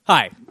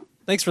Hi.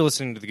 Thanks for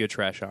listening to the Good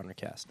Trash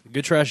Genrecast. The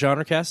Good Trash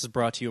Genrecast is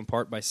brought to you in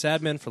part by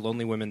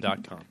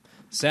SadMenForLonelyWomen.com.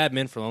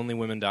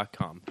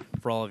 SadMenForLonelyWomen.com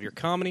for all of your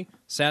comedy,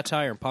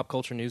 satire, and pop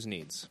culture news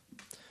needs.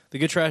 The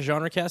Good Trash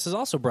Genrecast is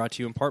also brought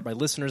to you in part by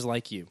listeners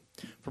like you.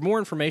 For more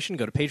information,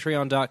 go to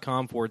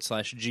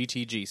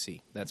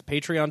patreon.com/GTGC. That's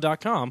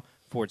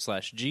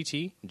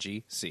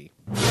patreon.com/GTGC.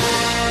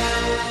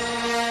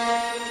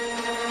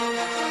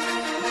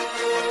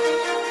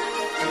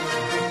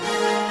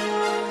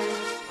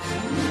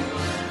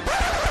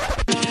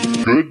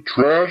 Good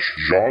Trash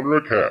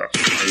Genrecast.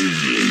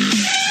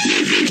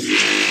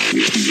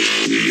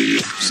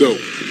 So,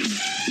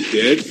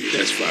 dead?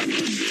 That's fine.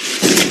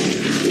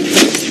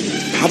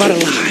 How about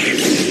alive?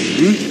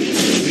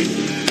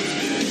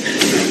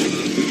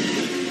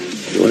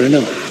 You want to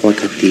know how I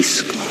got these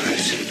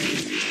scars?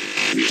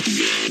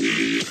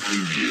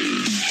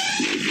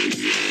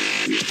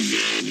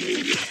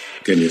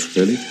 Can you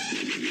spell it?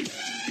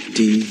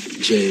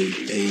 D-J-A-N-G-O.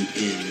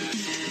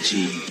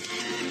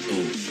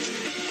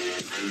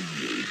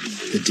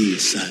 The D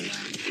is silent. I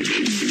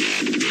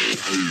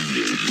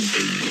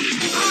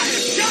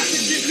have got to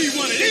give me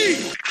one of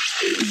these!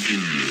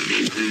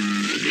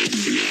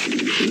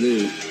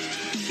 Blue,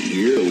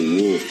 you're a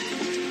wolf.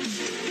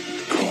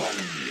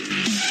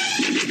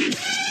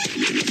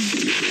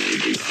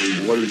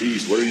 What are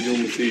these? What are you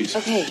doing with these?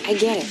 Okay, I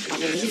get it. I'll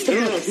release the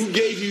No. bullets. Who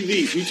gave you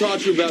these? Who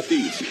taught you about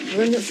these?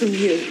 Learn it from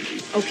you,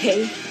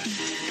 okay?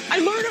 I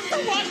learned it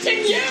from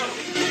watching you!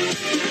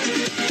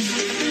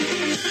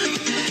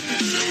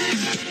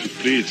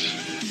 Bleeds.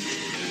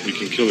 We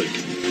can kill it.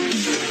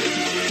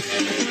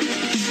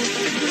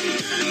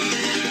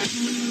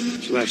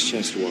 It's your last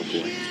chance to walk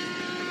away.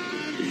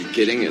 Are you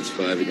kidding? It's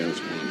 5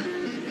 against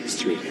 1. It's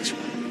 3 against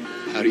 1.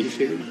 How do you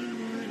figure?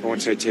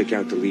 Once I take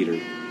out the leader,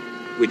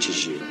 which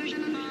is you,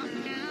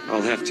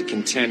 I'll have to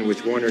contend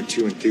with 1 or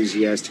 2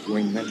 enthusiastic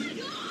wingmen.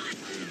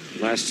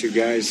 The last 2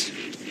 guys,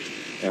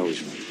 they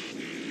always run.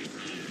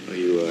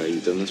 You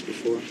done this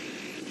before?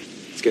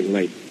 It's getting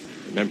late.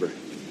 Remember,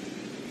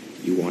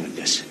 you wanted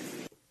this.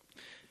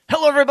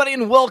 Hello, everybody,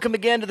 and welcome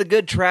again to the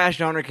Good Trash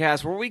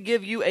Genrecast, where we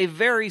give you a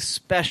very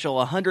special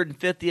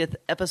 150th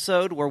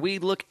episode where we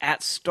look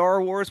at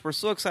Star Wars. We're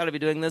so excited to be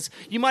doing this.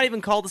 You might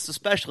even call this a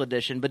special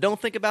edition, but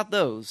don't think about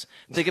those.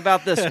 Think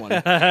about this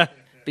one,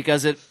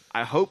 because it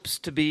hopes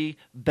to be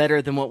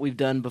better than what we've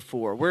done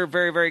before. We're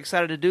very, very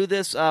excited to do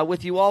this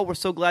with you all. We're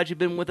so glad you've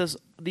been with us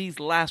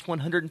these last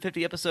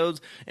 150 episodes,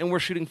 and we're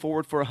shooting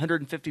forward for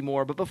 150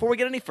 more. But before we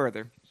get any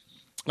further,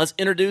 let's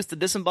introduce the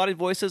disembodied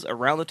voices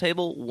around the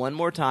table one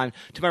more time.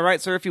 To my right,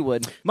 sir, if you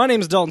would. My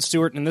name is Dalton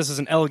Stewart, and this is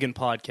an elegant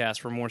podcast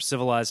for a more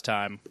civilized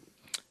time.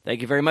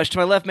 Thank you very much. To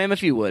my left, ma'am,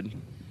 if you would.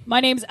 My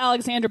name's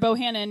Alexandra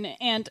Bohannon,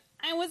 and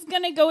I was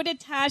going to go to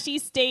Tashi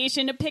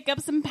Station to pick up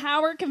some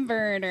power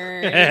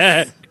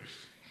converters.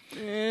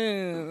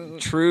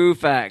 True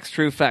facts,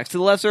 true facts. To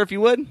the left, sir, if you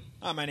would.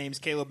 My name's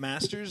Caleb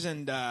Masters,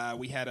 and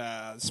we had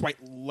a slight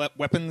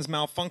weapons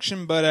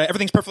malfunction, but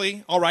everything's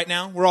perfectly all right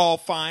now. We're all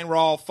fine. We're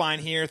all fine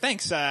here.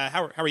 Thanks.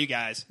 How are you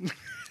guys?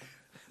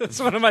 That's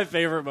one of my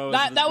favorite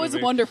moments. That was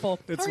wonderful.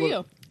 How are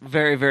you?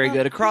 Very, very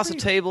good. Across the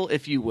table,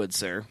 if you would,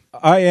 sir.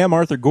 I am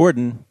Arthur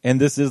Gordon,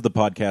 and this is the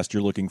podcast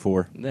you're looking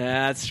for.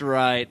 That's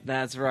right.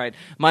 That's right.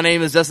 My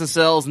name is Dustin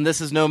Sells, and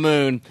this is No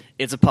Moon.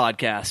 It's a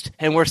podcast.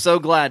 And we're so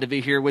glad to be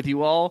here with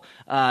you all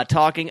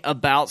talking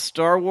about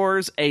Star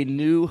Wars A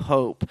New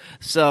Hope.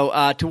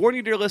 So to warn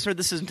you, dear listener,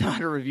 this is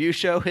not a review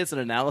show. It's an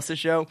analysis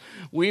show.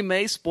 We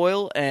may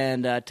spoil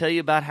and tell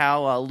you about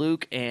how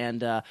Luke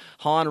and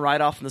Han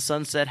ride off in the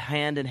sunset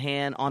hand in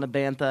hand on a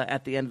bantha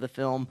at the end of the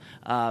film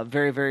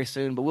very, very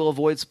soon. But we'll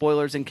avoid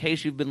spoilers in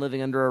case you've been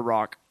living under a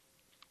rock.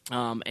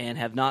 And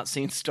have not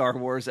seen Star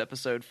Wars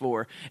Episode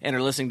 4 and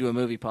are listening to a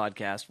movie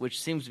podcast, which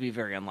seems to be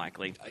very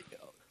unlikely.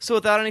 So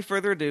without any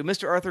further ado,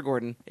 Mr. Arthur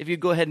Gordon, if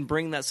you'd go ahead and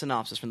bring that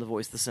synopsis from the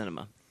voice of the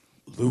cinema.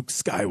 Luke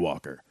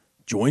Skywalker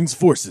joins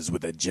forces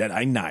with a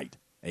Jedi Knight,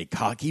 a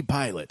cocky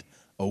pilot,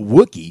 a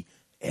Wookiee,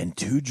 and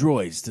 2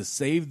 droids to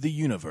save the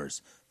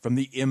universe from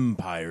the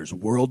Empire's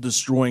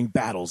world-destroying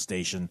battle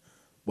station,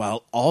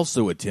 while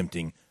also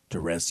attempting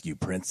to rescue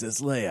Princess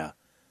Leia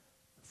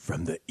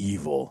from the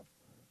evil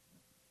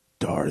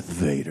Darth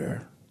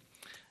Vader.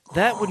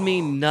 That would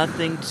mean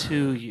nothing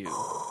to you.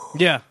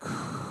 Yeah.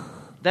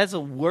 That's a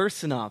worse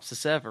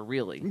synopsis ever,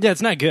 really. Yeah,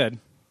 it's not good.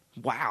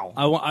 Wow.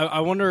 I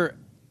wonder.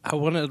 I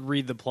want to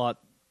read the plot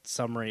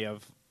summary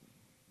of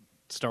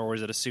Star Wars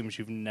that assumes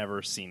you've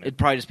never seen it. It'd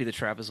probably just be the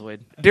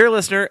trapezoid. Dear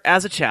listener,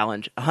 as a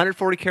challenge,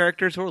 140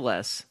 characters or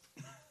less,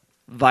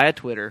 via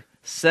Twitter,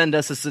 send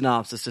us a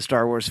synopsis to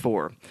Star Wars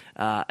 4,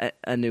 A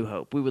New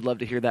Hope. We would love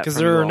to hear that from you. Because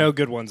there are all. no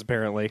good ones,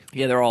 apparently.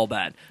 Yeah, they're all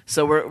bad.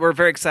 So we're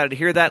very excited to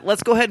hear that.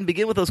 Let's go ahead and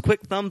begin with those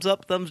quick thumbs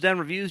up, thumbs down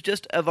reviews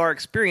just of our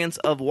experience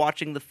of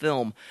watching the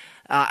film.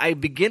 I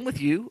begin with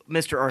you,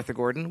 Mr. Arthur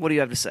Gordon. What do you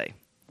have to say?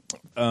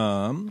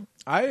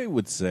 I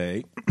would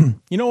say,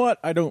 you know what?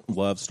 I don't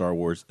love Star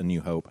Wars A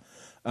New Hope.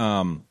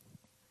 I'm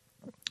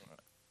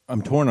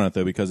torn on it,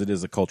 though, because it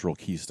is a cultural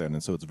keystone,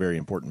 and so it's a very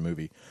important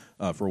movie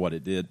for what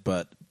it did.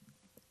 But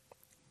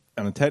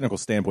on a technical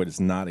standpoint, it's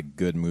not a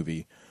good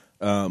movie.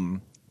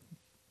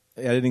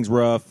 Editing's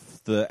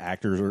rough. The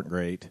actors aren't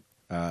great.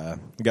 We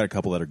got a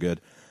couple that are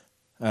good.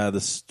 The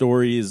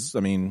story is,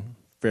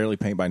 fairly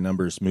paint by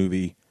numbers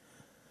movie.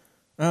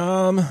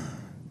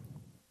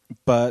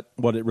 But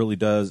what it really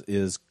does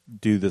is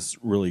do this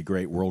really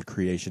great world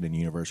creation and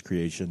universe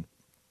creation.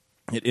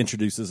 It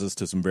introduces us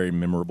to some very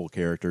memorable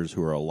characters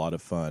who are a lot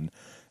of fun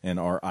and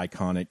are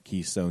iconic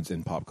keystones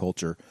in pop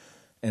culture.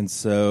 And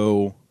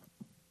so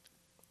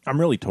I'm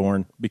really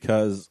torn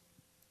because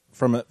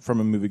from a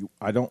movie,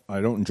 I don't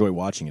enjoy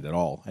watching it at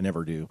all. I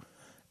never do.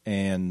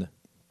 And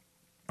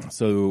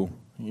so,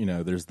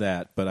 there's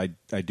that, but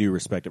I do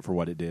respect it for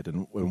what it did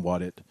and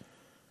what it,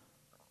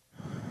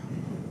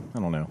 I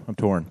don't know. I'm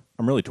torn.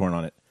 I'm really torn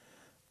on it.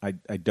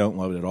 I don't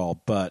love it at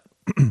all, but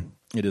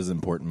it is an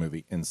important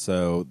movie. And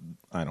so,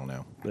 I don't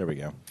know. There we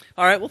go.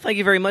 All right. Well, thank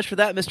you very much for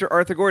that, Mr.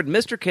 Arthur Gordon.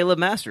 Mr. Caleb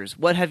Masters,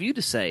 what have you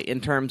to say in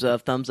terms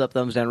of thumbs up,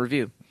 thumbs down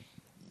review?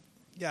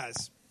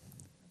 Guys,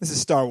 this is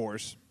Star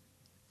Wars.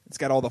 It's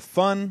got all the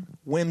fun,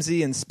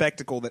 whimsy, and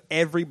spectacle that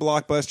every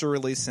blockbuster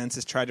release since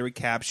has tried to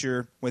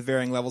recapture with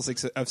varying levels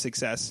of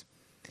success.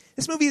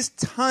 This movie is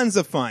tons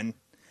of fun.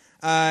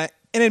 And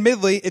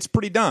admittedly, it's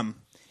pretty dumb.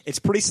 It's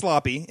pretty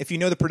sloppy. If you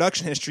know the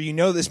production history, you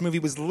know this movie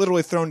was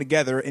literally thrown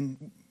together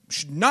and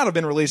should not have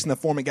been released in the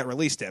form it got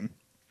released in.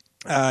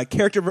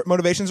 Character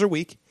motivations are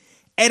weak.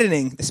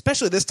 Editing,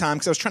 especially this time,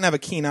 because I was trying to have a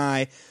keen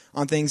eye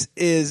on things,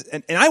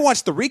 and I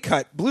watched the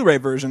recut Blu-ray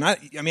version. I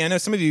know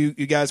some of you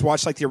guys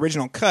watched like the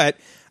original cut.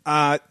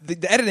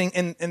 The editing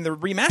and the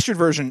remastered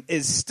version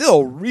is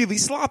still really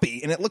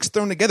sloppy, and it looks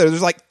thrown together.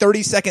 There's like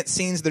 30-second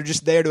scenes that are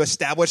just there to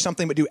establish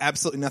something but do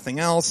absolutely nothing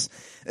else.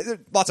 There's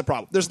lots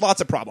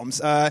of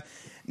problems.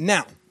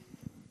 Now,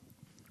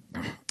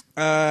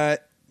 the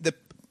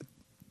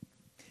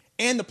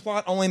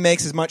plot only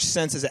makes as much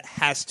sense as it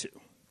has to.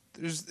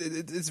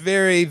 It's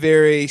very,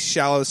 very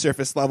shallow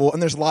surface level, and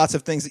there's lots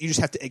of things that you just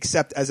have to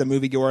accept as a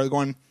moviegoer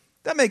going,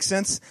 that makes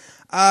sense.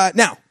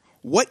 Now,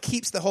 what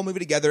keeps the whole movie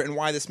together and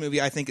why this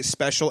movie I think is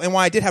special and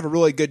why I did have a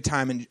really good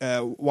time in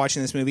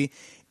watching this movie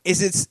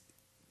is it's,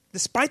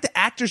 despite the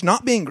actors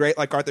not being great,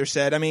 like Arthur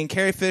said,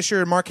 Carrie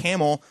Fisher and Mark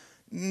Hamill,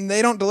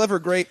 they don't deliver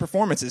great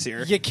performances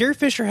here. Yeah, Carrie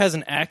Fisher has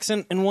an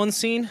accent in one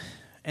scene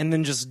and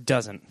then just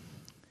doesn't.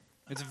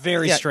 It's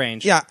very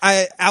strange. Yeah,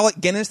 Alec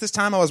Guinness this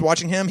time I was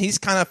watching him. He's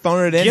kind of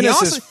phoning it in.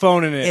 Guinness is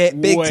phoning it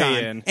big way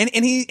time. in.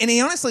 And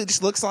he honestly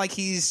just looks like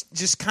he's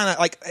just kind of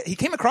like he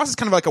came across as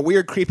kind of like a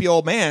weird, creepy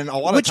old man a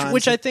lot of times.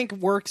 Which I think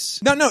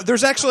works. No.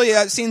 There's actually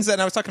scenes that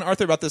and I was talking to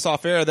Arthur about this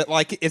off air that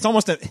like it's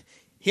almost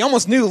he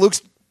almost knew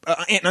Luke's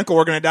aunt and uncle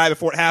were going to die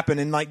before it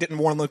happened and like didn't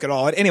warn Luke at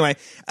all. Anyway,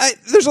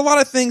 there's a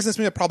lot of things in this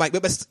movie that are problematic,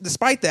 but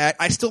despite that,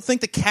 I still think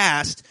the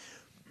cast,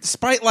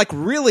 despite like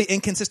really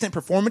inconsistent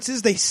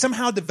performances, they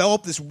somehow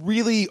develop this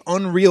really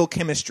unreal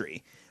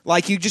chemistry.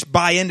 Like you just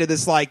buy into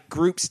this like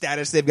group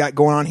status they've got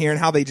going on here and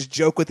how they just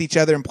joke with each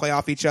other and play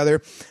off each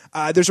other.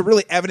 There's a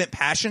really evident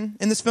passion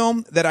in this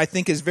film that I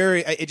think is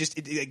very.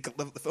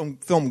 The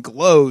film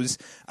glows.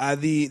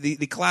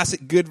 The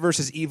classic good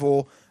versus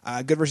evil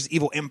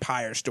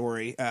empire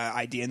story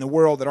idea in the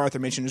world that Arthur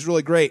mentioned is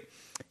really great.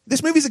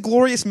 This movie's a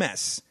glorious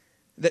mess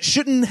that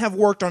shouldn't have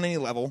worked on any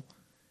level.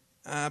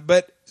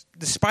 But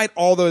despite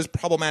all those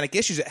problematic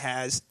issues it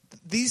has,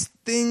 these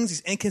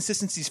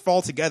inconsistencies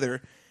fall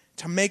together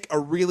to make a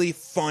really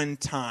fun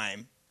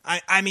time.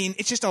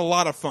 It's just a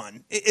lot of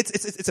fun.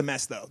 It's a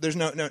mess though. There's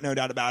no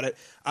doubt about it.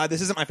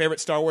 This isn't my favorite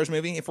Star Wars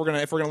movie if we're gonna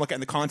look at it in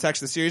the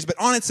context of the series, but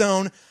on its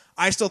own,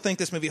 I still think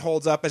this movie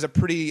holds up as a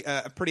pretty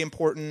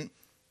important,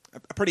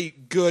 a pretty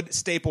good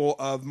staple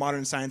of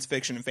modern science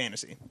fiction and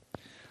fantasy.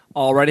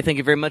 Alrighty, thank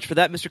you very much for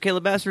that, Mr.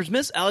 Caleb Masters.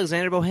 Miss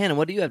Alexandra Bohannon,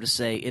 what do you have to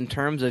say in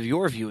terms of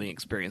your viewing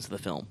experience of the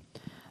film?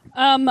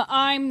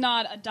 I'm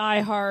not a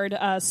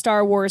diehard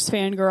Star Wars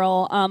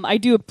fangirl. I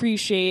do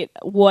appreciate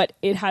what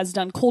it has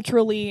done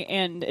culturally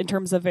and in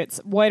terms of its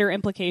wider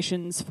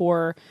implications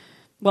for,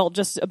 well,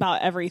 just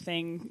about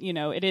everything.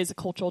 It is a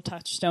cultural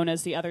touchstone,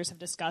 as the others have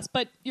discussed.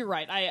 But you're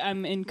right.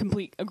 I'm in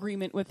complete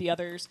agreement with the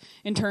others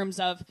in terms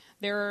of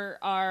there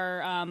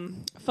are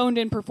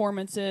phoned-in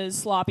performances,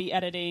 sloppy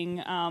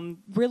editing,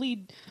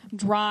 really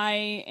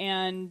dry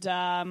and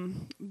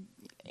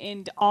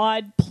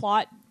odd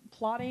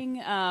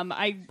plotting.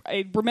 I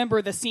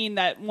remember the scene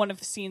one of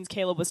the scenes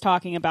Caleb was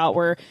talking about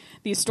where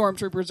these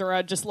stormtroopers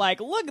are just like,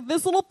 look at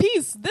this little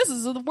piece. This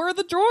is where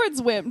the droids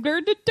went.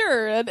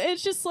 And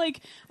it's just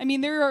like,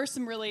 there are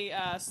some really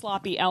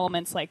sloppy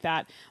elements like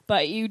that.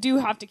 But you do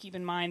have to keep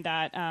in mind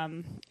that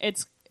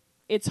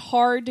it's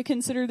hard to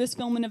consider this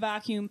film in a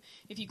vacuum.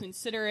 If you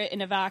consider it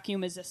in a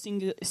vacuum as a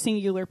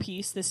singular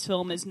piece, this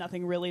film is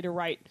nothing really to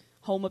write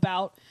home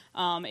about.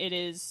 It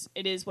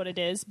is what it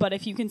is. But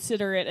if you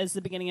consider it as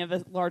the beginning of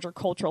a larger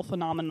cultural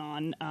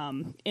phenomenon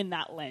in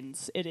that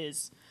lens, it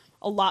is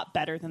a lot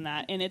better than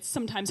that. And it's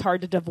sometimes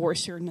hard to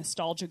divorce your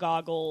nostalgia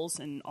goggles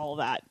and all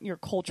that, your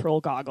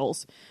cultural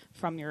goggles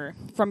from your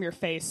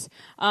face.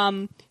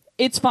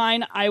 It's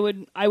fine. I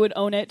would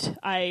own it.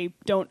 I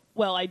do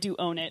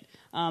own it.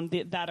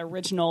 That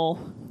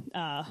original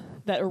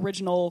that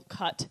original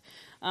cut.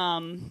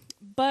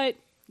 But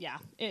yeah,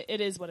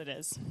 it is what it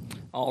is.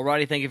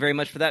 Alrighty, thank you very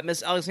much for that,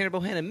 Miss Alexandra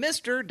Bohannon.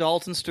 Mr.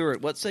 Dalton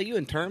Stewart, what say you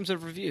in terms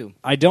of review?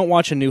 I don't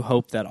watch A New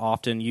Hope that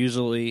often.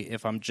 Usually,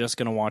 if I'm just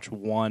going to watch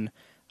one,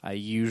 I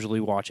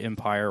usually watch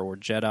Empire or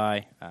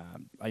Jedi.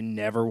 I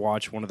never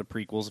watch one of the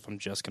prequels if I'm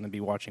just going to be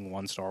watching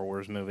one Star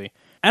Wars movie.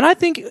 And I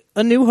think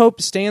A New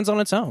Hope stands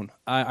on its own.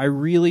 I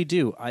really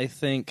do. I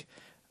think,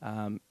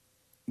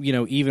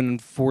 even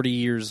 40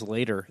 years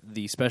later,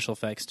 the special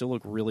effects still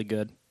look really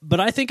good. But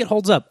I think it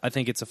holds up. I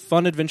think it's a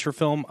fun adventure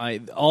film.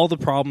 All the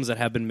problems that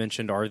have been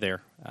mentioned are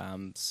there.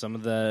 Some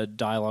of the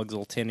dialogue's a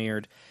little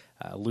tin-eared.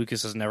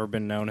 Lucas has never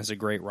been known as a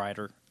great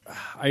writer.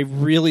 I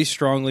really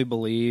strongly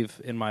believe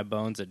in my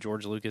bones that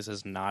George Lucas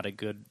is not a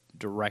good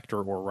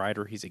director or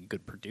writer. He's a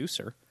good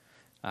producer.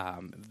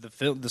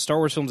 The Star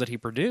Wars films that he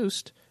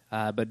produced,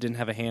 but didn't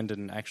have a hand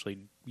in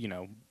actually,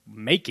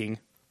 making,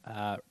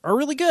 are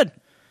really good.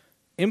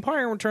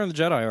 Empire and Return of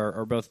the Jedi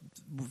are both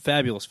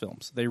fabulous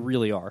films. They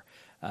really are.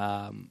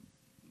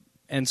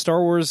 And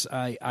Star Wars,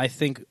 I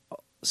think,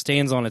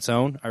 stands on its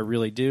own. I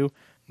really do.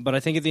 But I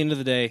think at the end of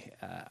the day,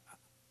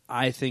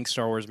 I think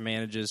Star Wars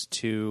manages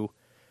to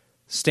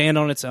stand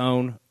on its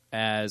own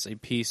as a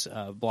piece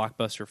of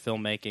blockbuster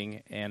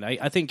filmmaking. And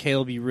I think,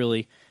 Caleb, you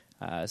really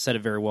said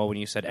it very well when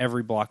you said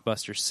every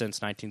blockbuster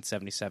since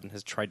 1977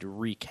 has tried to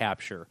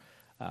recapture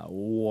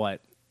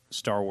what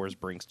Star Wars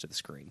brings to the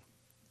screen.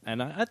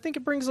 And I think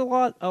it brings a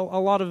lot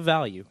of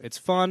value. It's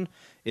fun.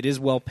 It is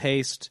well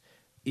paced.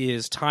 It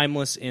is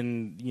timeless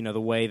in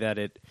the way that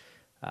it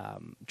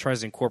tries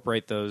to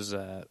incorporate those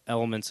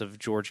elements of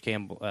Joseph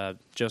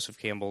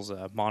Campbell's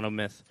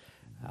monomyth.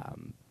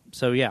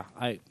 So yeah,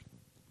 I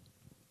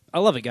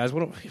love it, guys.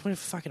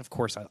 Of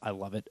course, I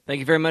love it. Thank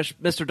you very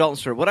much, Mr. Dalton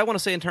Stewart. What I want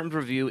to say in terms of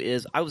review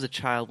is I was a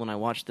child when I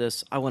watched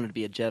this. I wanted to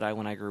be a Jedi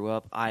when I grew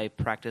up. I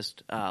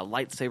practiced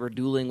lightsaber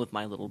dueling with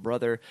my little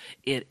brother.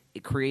 It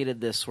created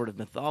this sort of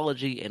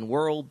mythology and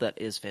world that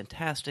is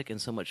fantastic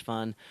and so much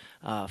fun.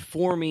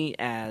 For me,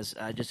 as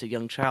just a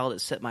young child,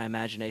 it set my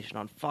imagination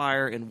on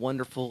fire in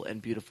wonderful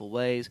and beautiful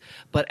ways.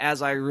 But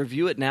as I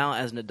review it now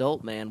as an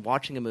adult man,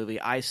 watching a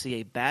movie, I see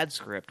a bad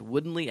script,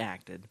 woodenly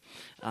acted,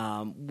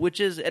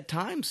 which is at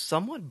times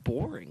somewhat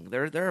boring.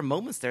 There are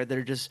moments there that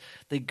are just,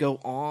 they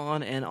go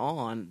on and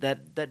on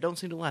that don't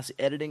seem to last.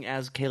 Editing,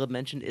 as Caleb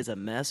mentioned, is a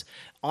mess.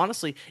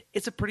 Honestly,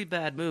 it's a pretty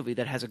bad movie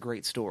that has a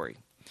great story.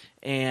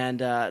 And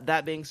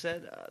that being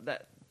said,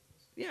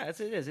 it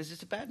is. It's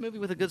just a bad movie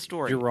with a good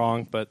story. You're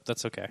wrong, but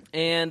that's okay.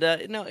 And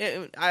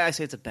I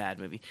say it's a bad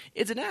movie.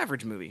 It's an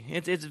average movie.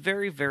 It's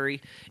very,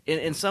 very,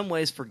 in some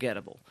ways,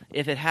 forgettable.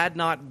 If it had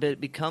not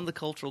become the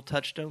cultural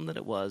touchstone that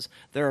it was,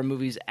 there are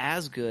movies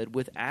as good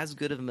with as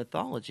good of a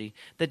mythology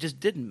that just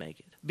didn't make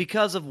it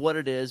because of what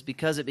it is,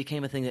 because it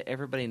became a thing that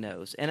everybody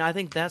knows. And I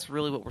think that's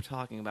really what we're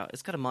talking about.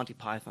 It's got a Monty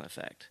Python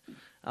effect.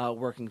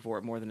 Working for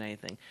it more than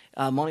anything.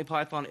 Monty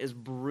Python is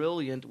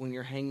brilliant when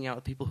you're hanging out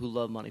with people who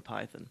love Monty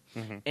Python.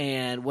 Mm-hmm.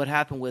 And what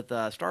happened with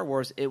Star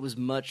Wars, it was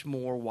much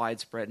more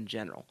widespread in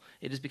general.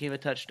 It just became a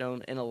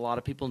touchstone, and a lot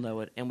of people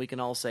know it, and we can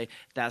all say,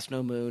 that's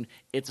no moon,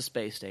 it's a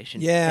space station.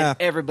 Yeah. And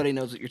everybody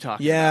knows what you're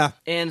talking about.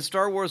 And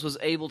Star Wars was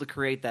able to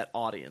create that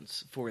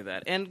audience for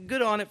that. And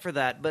good on it for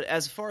that, but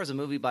as far as a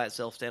movie by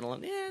itself,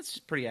 standalone, it's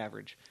pretty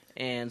average.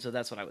 And so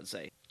that's what I would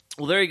say.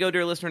 Well, there you go,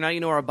 dear listener. Now you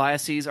know our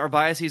biases. Our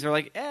biases are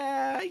like,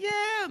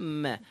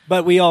 meh.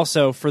 But we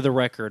also, for the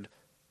record,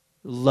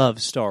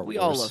 love Star Wars. We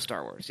all love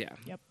Star Wars, yeah.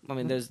 Yep. I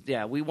mean,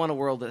 we want a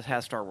world that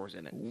has Star Wars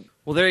in it.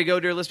 Well, there you go,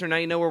 dear listener. Now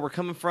you know where we're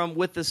coming from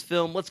with this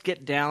film. Let's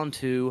get down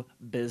to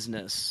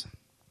business.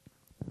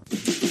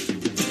 It's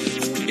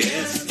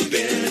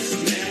business.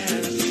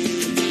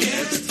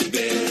 It's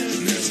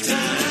business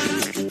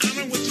time. I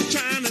know what you're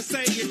trying to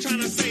say. You're trying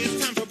to say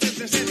it's time for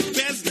business. It's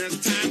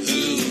business time.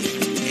 Ooh,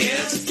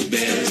 it's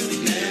business.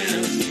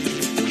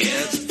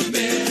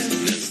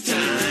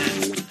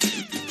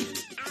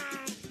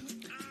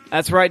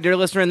 That's right, dear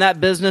listener, and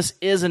that business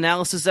is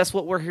analysis. That's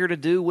what we're here to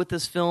do with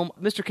this film.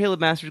 Mr. Caleb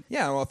Masters.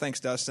 Yeah, well, thanks,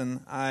 Dustin.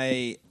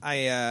 There's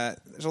a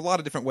lot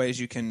of different ways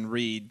you can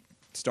read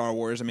Star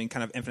Wars. I mean,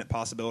 kind of infinite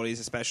possibilities,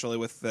 especially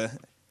with the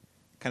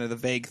kind of the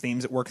vague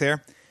themes at work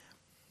there.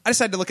 I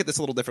decided to look at this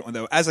a little differently,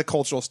 though. As a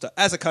cultural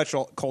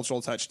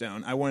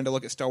touchstone, I wanted to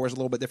look at Star Wars a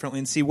little bit differently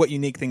and see what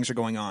unique things are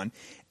going on.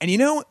 And you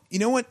know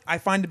what I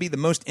find to be the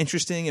most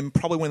interesting and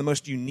probably one of the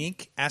most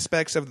unique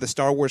aspects of the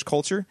Star Wars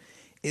culture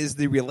is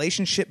the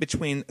relationship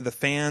between the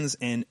fans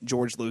and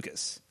George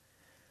Lucas.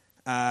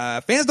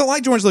 Fans don't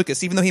like George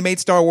Lucas, even though he made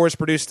Star Wars,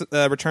 produced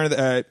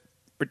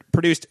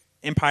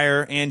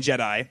Empire and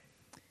Jedi.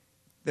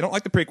 They don't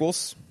like the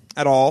prequels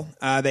at all.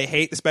 They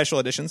hate the special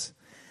editions.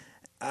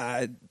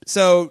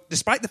 So,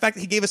 despite the fact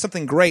that he gave us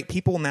something great,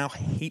 people now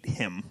hate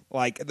him.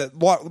 By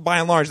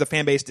and large, the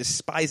fan base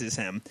despises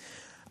him.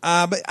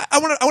 But I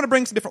want to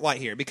bring some different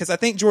light here because I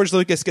think George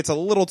Lucas gets a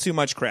little too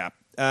much crap.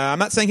 I'm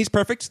not saying he's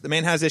perfect. The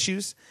man has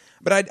issues,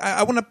 but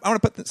I want to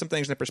put some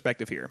things in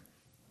perspective here.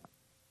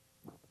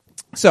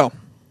 So,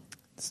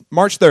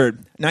 March 3rd,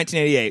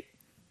 1988,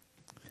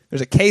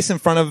 there's a case in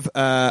front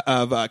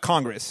of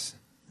Congress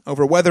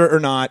over whether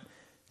or not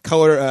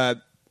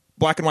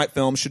black and white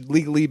films should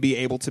legally be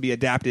able to be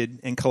adapted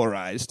and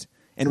colorized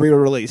and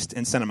re-released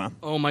in cinema.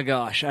 Oh my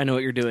gosh, I know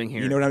what you're doing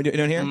here. You know what I'm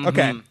doing here?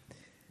 Mm-hmm.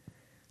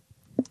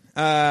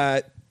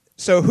 Okay.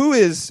 So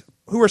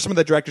who are some of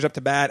the directors up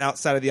to bat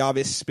outside of the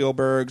obvious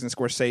Spielbergs and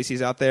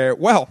Scorsese's out there?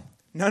 Well,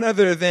 none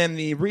other than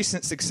the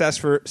recently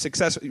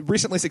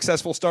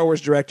successful Star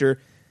Wars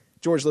director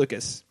George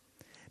Lucas.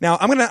 Now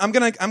I'm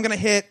gonna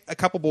hit a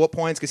couple bullet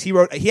points because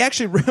he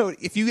actually wrote.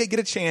 If you get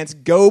a chance,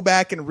 go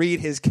back and read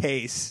his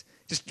case,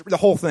 just the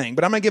whole thing.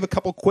 But I'm gonna give a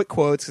couple quick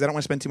quotes because I don't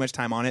want to spend too much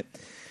time on it.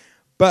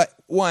 But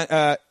one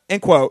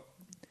end quote: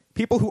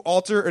 people who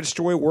alter or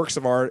destroy works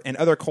of art and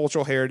other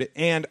cultural heritage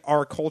and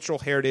our cultural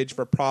heritage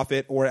for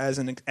profit or as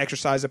an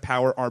exercise of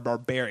power are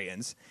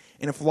barbarians.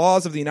 And if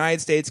laws of the United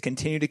States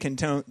continue to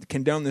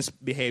condone this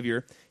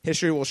behavior,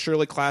 history will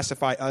surely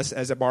classify us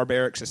as a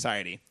barbaric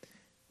society.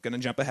 Going to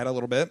jump ahead a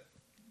little bit.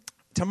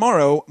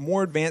 Tomorrow,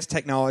 more advanced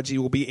technology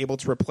will be able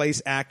to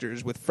replace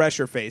actors with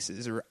fresher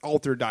faces or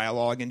alter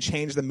dialogue and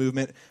change the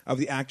movement of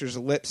the actor's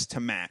lips to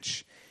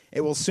match.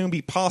 It will soon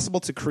be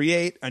possible to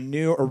create a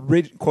new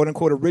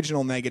quote-unquote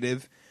original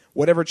negative,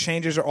 whatever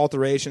changes or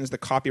alterations the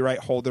copyright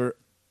holder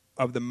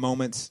of the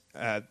moment's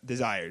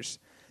desires.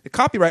 The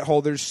copyright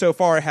holders so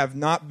far have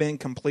not been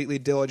completely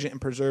diligent in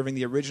preserving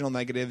the original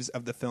negatives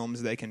of the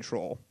films they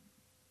control.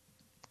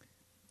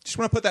 Just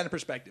want to put that in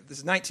perspective. This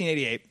is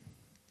 1988.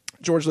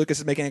 George Lucas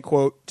is making a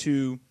quote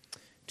to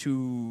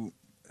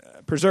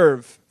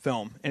preserve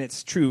film in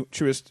its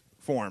truest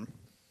form.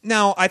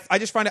 Now, I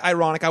just find it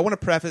ironic. I want to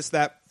preface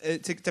that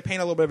to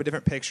paint a little bit of a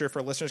different picture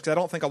for listeners because I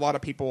don't think a lot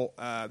of people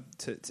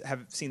to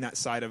have seen that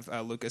side of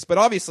Lucas. But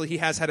obviously, he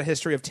has had a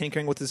history of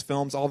tinkering with his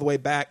films all the way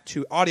back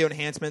to audio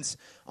enhancements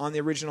on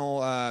the original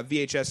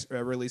VHS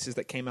releases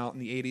that came out in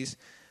the 80s.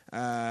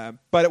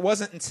 But it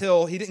wasn't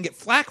until he didn't get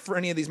flack for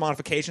any of these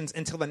modifications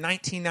until the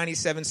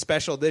 1997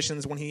 special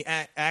editions when he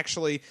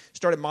actually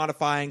started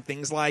modifying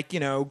things like,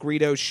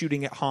 Greedo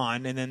shooting at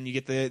Han, and then you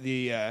get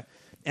the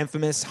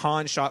infamous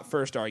Han shot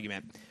first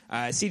argument.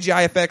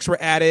 CGI effects were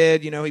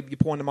added. You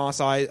pull into Mos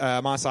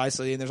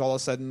Eisley, and there's all of a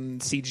sudden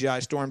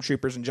CGI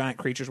stormtroopers and giant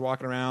creatures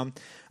walking around.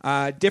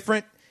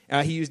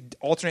 He used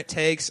alternate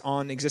takes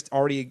on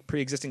already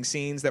pre-existing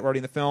scenes that were already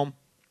in the film.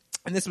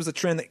 And this was a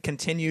trend that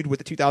continued with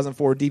the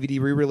 2004 DVD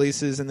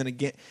re-releases, and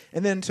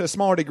then to a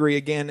smaller degree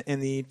again in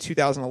the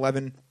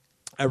 2011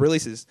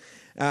 releases.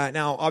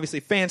 Now, obviously,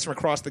 fans from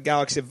across the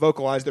galaxy have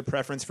vocalized their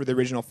preference for the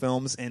original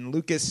films, and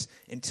Lucas,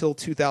 until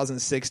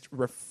 2006,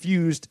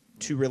 refused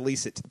to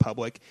release it to the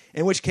public,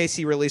 in which case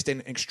he released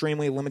an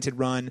extremely limited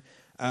run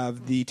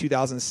of the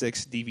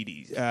 2006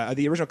 DVDs,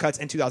 the original cuts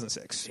in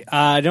 2006.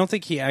 I don't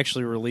think he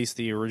actually released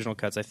the original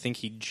cuts. I think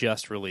he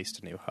just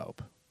released A New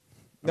Hope.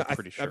 I'm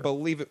pretty sure. I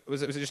believe it was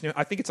just new.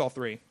 I think it's all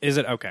three. Is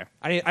it okay?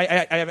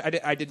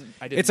 I didn't.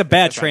 It's a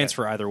bad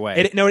transfer either way.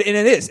 And it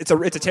is. It's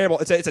a terrible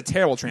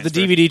transfer.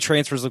 The DVD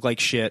transfers look like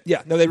shit.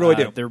 Yeah, no, they really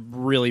do. They're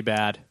really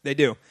bad. They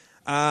do.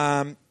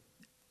 But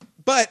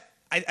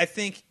I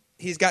think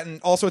he's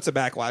gotten all sorts of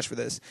backlash for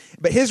this.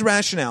 But his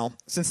rationale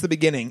since the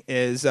beginning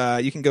is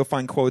you can go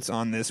find quotes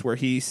on this where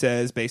he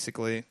says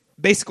basically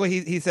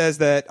he says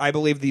that I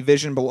believe the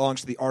vision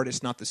belongs to the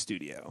artist, not the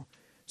studio.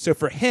 So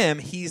for him,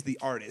 he's the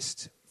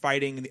artist,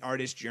 fighting the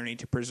artist's journey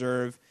to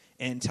preserve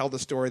and tell the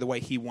story the way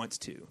he wants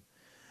to.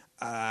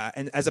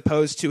 And as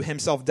opposed to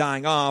himself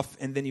dying off,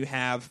 and then you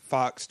have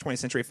Fox, 20th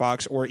Century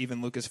Fox, or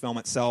even Lucasfilm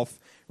itself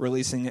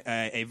releasing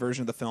a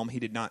version of the film he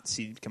did not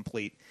see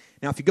complete.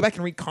 Now, if you go back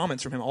and read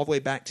comments from him all the way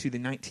back to the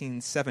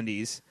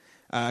 1970s,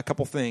 a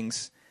couple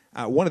things.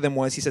 One of them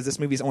was, he says, this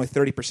movie is only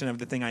 30% of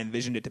the thing I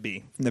envisioned it to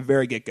be from the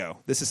very get-go.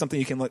 This is something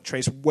you can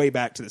trace way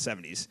back to the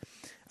 70s.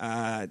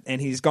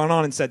 And he's gone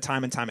on and said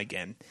time and time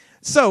again.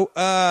 So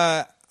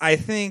I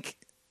think,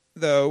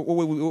 though,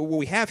 what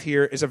we have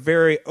here is a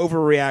very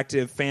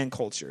overreactive fan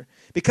culture.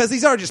 Because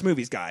these are just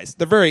movies, guys.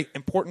 They're very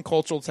important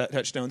cultural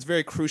touchstones,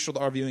 very crucial to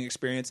our viewing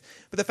experience.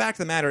 But the fact of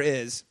the matter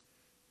is,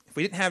 if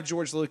we didn't have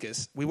George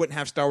Lucas, we wouldn't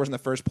have Star Wars in the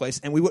first place,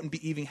 and we wouldn't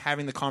be even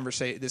having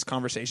this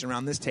conversation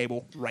around this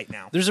table right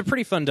now. There's a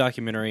pretty fun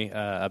documentary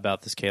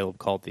about this, Caleb,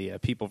 called The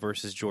People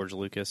versus George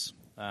Lucas.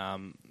 I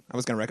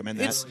was going to recommend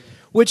that.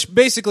 Which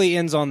basically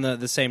ends on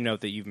the same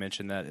note that you've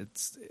mentioned, that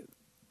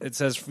it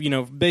says,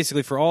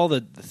 basically for all the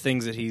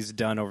things that he's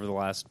done over the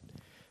last,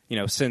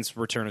 since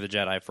Return of the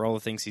Jedi, for all the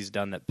things he's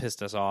done that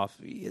pissed us off,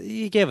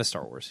 he gave us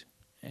Star Wars.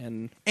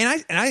 And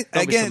I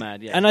don't be so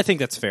mad, yeah. And I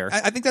think that's fair.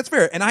 I think that's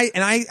fair. And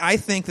I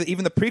think that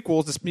even the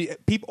prequels,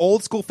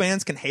 old school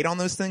fans can hate on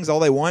those things all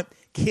they want.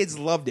 Kids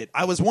loved it.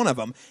 I was one of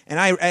them.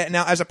 And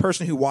now as a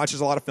person who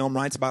watches a lot of film,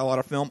 writes about a lot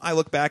of film, I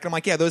look back and I'm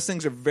like, yeah, those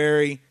things are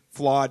very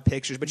flawed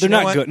pictures. But they're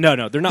not good.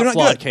 No, they're not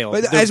flawed, good.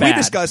 Caleb. But as we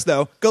discussed,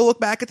 though, go look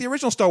back at the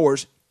original Star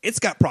Wars. It's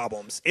got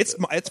problems. It's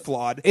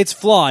flawed. It's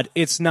flawed.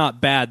 It's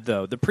not bad,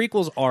 though. The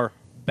prequels are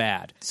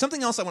bad.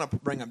 Something else I want to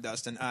bring up,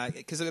 Dustin,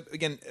 because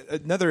again,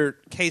 another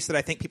case that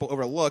I think people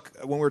overlook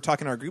when we were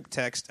talking in our group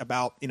text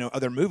about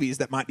other movies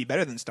that might be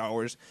better than Star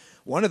Wars.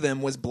 One of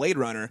them was Blade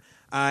Runner,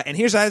 and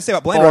here's what I have to say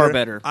about Blade Runner.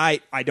 Better.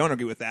 I don't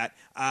agree with that,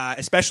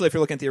 especially if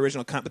you're looking at the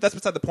original cut. But that's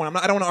beside the point.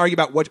 I don't want to argue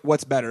about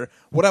what's better.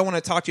 What I want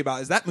to talk to you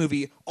about is that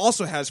movie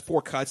also has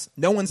 4 cuts.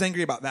 No one's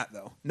angry about that,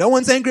 though. No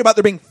one's angry about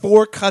there being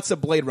 4 cuts of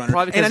Blade Runner.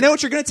 And I know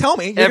what you're going to tell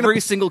me. Every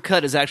single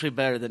cut is actually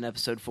better than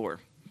Episode 4.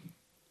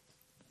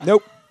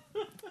 Nope.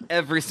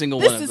 Every single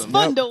one of them. This is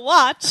fun to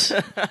watch.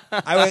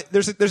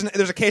 There's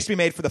a case to be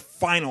made for the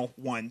final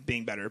one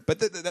being better, but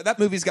that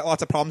movie's got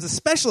lots of problems,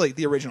 especially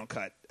the original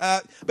cut.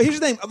 But here's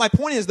the thing. My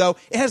point is, though,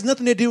 it has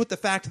nothing to do with the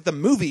fact that the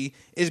movie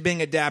is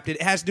being adapted.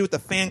 It has to do with the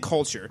fan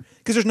culture,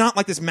 because there's not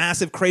like this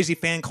massive, crazy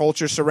fan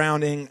culture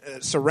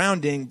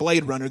surrounding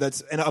Blade Runner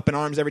that's up in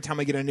arms every time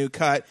we get a new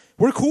cut.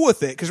 We're cool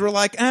with it because we're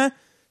like,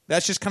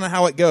 that's just kind of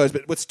how it goes.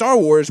 But with Star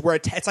Wars,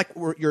 it's like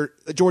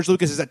George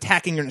Lucas is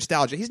attacking your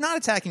nostalgia. He's not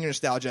attacking your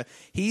nostalgia.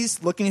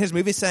 He's looking at his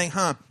movie saying,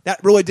 that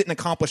really didn't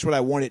accomplish what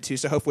I wanted it to,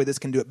 so hopefully this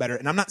can do it better.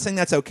 And I'm not saying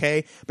that's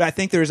okay, but I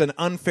think there's an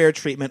unfair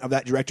treatment of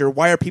that director.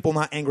 Why are people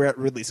not angry at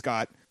Ridley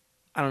Scott?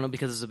 I don't know,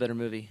 because it's a better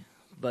movie.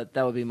 But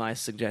that would be my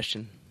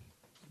suggestion.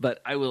 But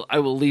I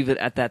will leave it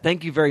at that.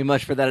 Thank you very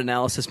much for that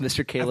analysis,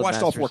 Mr. Caleb I've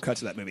watched Masters. all 4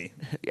 cuts of that movie.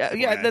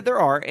 Yeah, there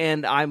are,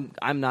 and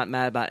I'm not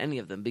mad about any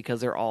of them because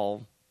they're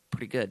all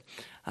pretty good,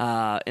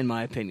 in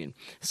my opinion.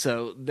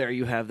 So there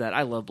you have that.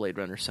 I love Blade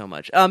Runner so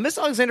much. Miss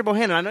Alexander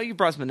Bohannon, I know you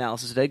brought some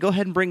analysis today. Go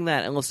ahead and bring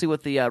that, and let's see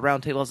what the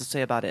roundtable has to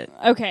say about it.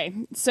 Okay,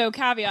 so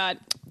caveat.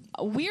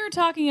 We're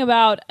talking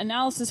about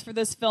analysis for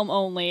this film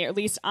only, or at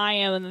least I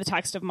am in the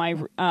text of my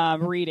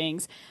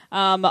readings.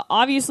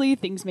 Obviously,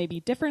 things may be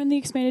different in the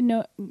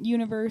expanded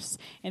universe,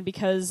 and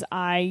because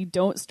I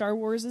don't Star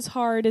Wars as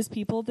hard as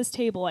people at this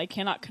table, I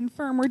cannot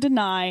confirm or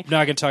deny. I'm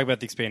not going to talk about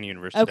the expanded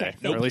universe today,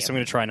 or at least I'm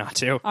going to try not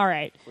to. All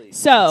right.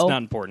 So, it's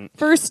not important.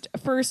 First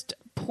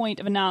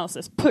point of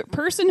analysis.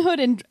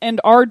 Personhood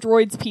and our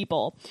droids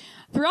people.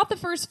 Throughout the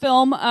first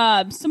film,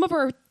 some of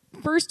our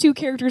first 2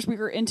 characters we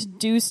were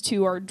introduced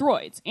to are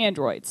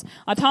androids.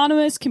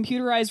 Autonomous,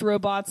 computerized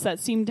robots that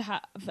seem to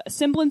have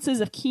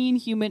semblances of keen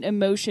human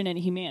emotion and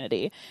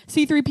humanity.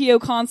 C-3PO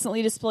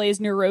constantly displays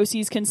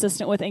neuroses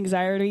consistent with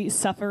anxiety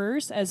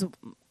sufferers,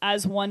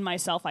 as one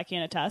myself I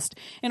can attest.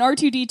 And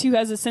R2-D2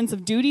 has a sense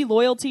of duty,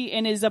 loyalty,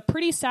 and is a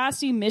pretty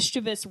sassy,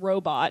 mischievous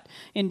robot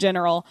in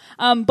general.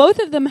 Both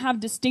of them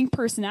have distinct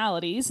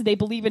personalities. They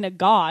believe in a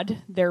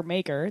god, their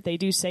maker. They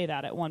do say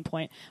that at one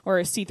point,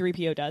 or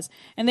C-3PO does.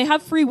 And they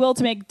have free will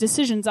to make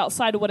decisions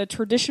outside of what a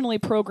traditionally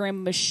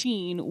programmed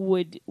machine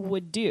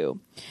would do.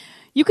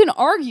 You can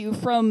argue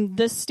from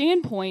this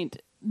standpoint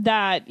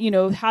that,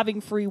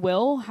 having free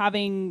will,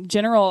 having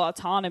general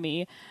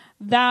autonomy,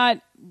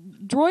 that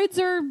droids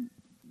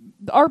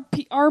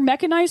are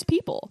mechanized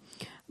people,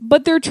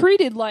 but they're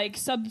treated like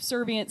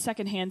subservient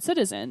secondhand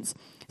citizens.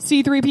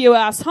 C-3PO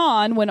asks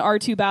Han when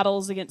R2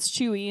 battles against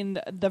Chewie in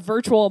the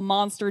virtual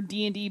monster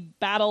D&D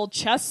battle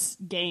chess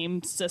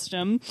game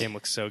system. Game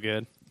looks so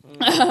good.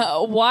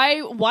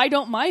 Why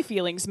don't my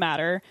feelings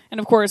matter? And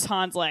of course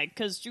Han's like,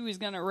 because Chewie's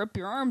gonna rip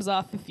your arms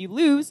off if he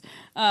loses.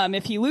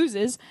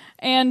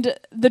 And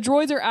the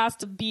droids are asked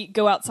to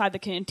go outside the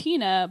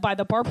cantina by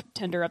the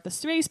bartender at the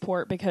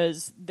spaceport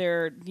because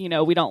they're,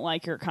 we don't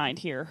like your kind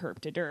here, herp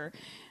de dur.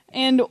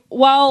 And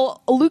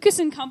while Lucas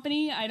and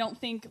company, I don't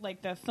think,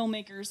 like the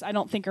filmmakers, I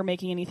don't think are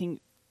making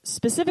anything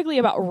specifically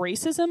about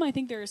racism. I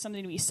think there is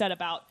something to be said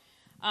about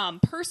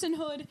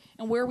personhood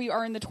and where we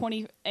are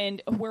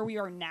where we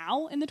are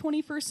now in the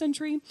 21st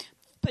century,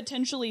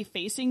 potentially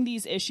facing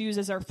these issues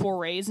as our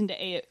forays into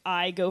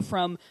AI go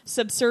from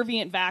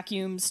subservient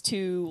vacuums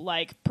to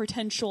like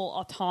potential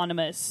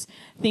autonomous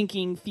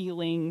thinking,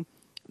 feeling,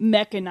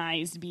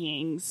 mechanized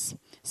beings.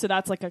 So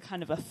that's like a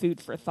kind of a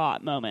food for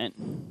thought moment.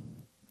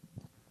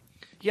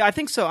 Yeah, I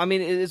think so. I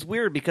mean, it's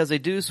weird because they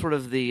do sort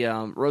of the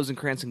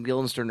Rosencrantz and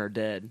Guildenstern are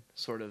dead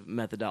sort of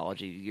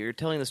methodology. You're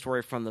telling the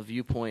story from the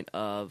viewpoint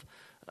of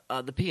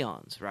the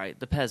peons, right?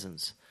 The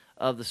peasants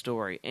of the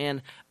story.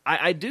 And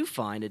I do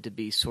find it to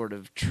be sort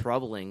of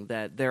troubling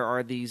that there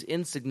are these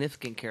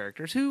insignificant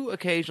characters who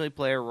occasionally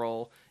play a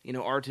role.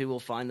 R2 will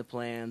find the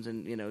plans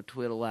and,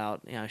 twiddle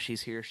out,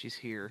 she's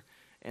here,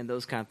 and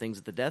those kind of things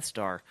at the Death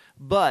Star.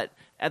 But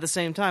at the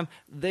same time,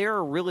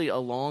 they're really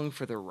along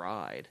for the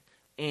ride.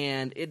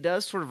 And it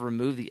does sort of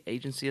remove the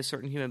agency of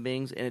certain human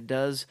beings, and it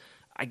does,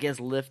 I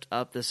guess, lift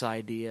up this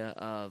idea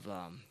of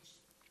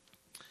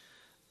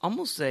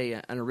almost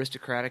an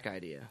aristocratic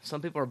idea.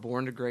 Some people are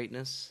born to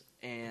greatness,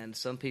 and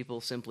some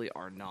people simply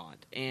are not.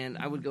 And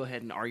I would go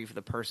ahead and argue for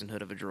the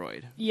personhood of a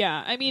droid.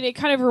 Yeah, I mean, it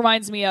kind of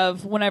reminds me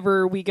of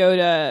whenever we go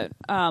to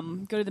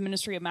the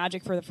Ministry of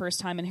Magic for the first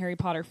time in Harry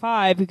Potter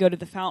 5, we go to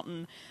the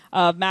Fountain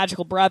of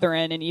Magical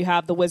Brethren, and you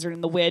have the wizard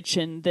and the witch,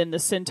 and then the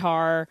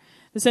centaur,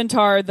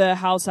 the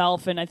house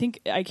elf, and I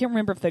can't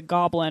remember if the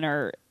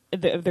goblin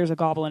if there's a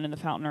goblin in the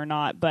fountain or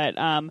not. But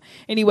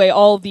anyway,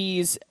 all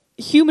these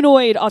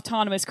humanoid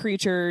autonomous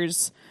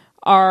creatures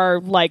are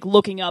like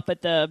looking up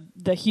at the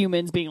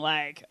humans being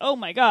like, oh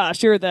my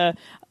gosh, you're the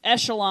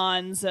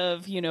echelons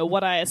of,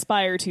 what I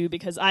aspire to,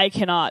 because I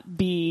cannot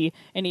be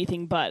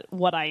anything but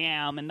what I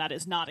am, and that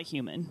is not a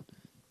human.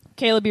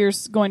 Caleb, you're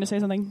going to say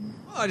something?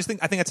 Well, I think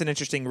that's an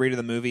interesting read of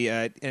the movie,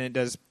 and it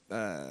does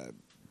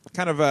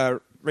kind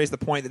of raise the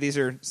point that these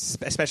are,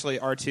 especially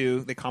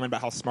R2, they comment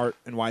about how smart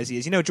and wise he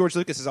is. George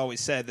Lucas has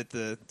always said that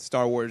the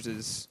Star Wars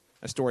is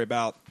a story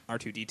about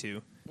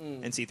R2-D2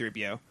 and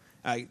C-3PO.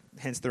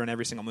 Hence, they're in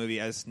every single movie,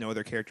 as no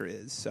other character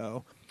is.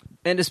 So,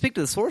 and to speak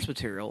to the source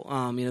material,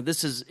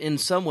 this is in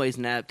some ways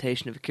an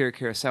adaptation of Akira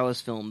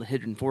Kurosawa's film *The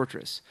Hidden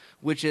Fortress*,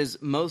 which is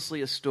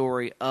mostly a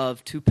story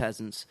of two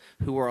peasants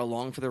who are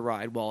along for the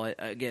ride. While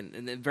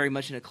again, very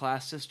much in a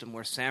class system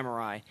where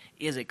samurai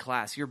is a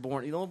class. You're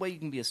born. The only way you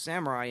can be a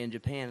samurai in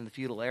Japan in the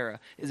feudal era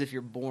is if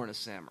you're born a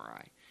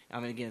samurai. I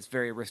mean, again, it's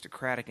very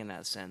aristocratic in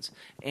that sense,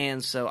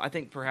 and so I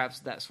think perhaps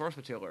that source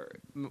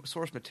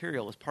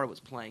material is part of what's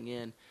playing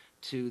in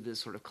to this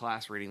sort of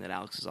class reading that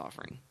Alex is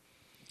offering.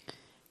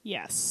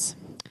 Yes.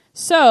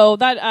 So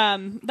that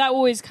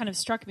always kind of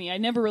struck me. I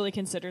never really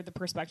considered the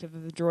perspective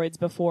of the droids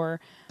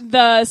before.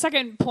 The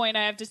second point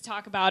I have to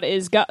talk about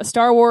is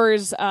Star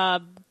Wars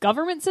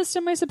government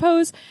system, I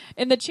suppose.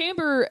 In the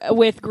chamber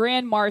with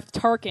Grand Moff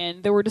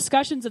Tarkin, there were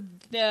discussions of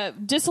the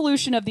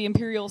dissolution of the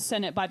Imperial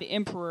Senate by the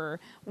Emperor,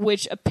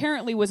 which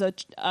apparently was a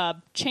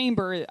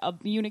chamber, a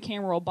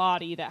unicameral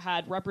body that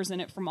had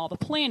representatives from all the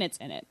planets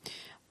in it.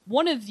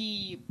 One of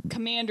the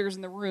commanders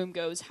in the room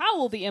goes, "How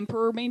will the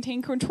Emperor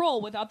maintain control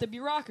without the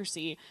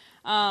bureaucracy?"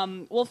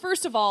 Well,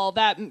 first of all,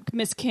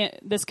 this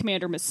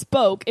commander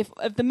misspoke. If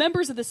the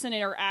members of the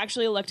Senate are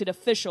actually elected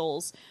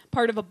officials,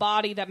 part of a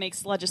body that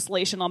makes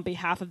legislation on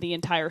behalf of the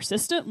entire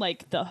system,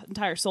 like the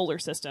entire solar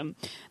system,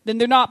 then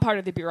they're not part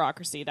of the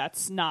bureaucracy.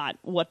 That's not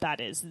what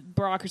that is.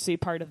 Bureaucracy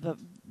part of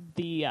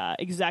the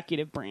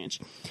executive branch.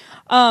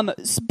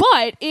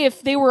 But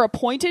if they were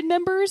appointed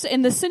members,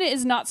 and the Senate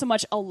is not so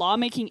much a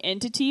lawmaking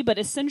entity, but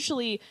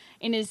essentially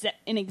an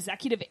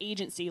executive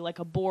agency like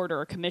a board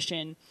or a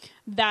commission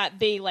that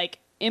they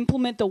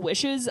implement the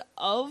wishes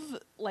of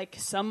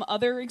some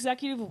other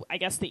executive, I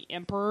guess the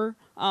emperor.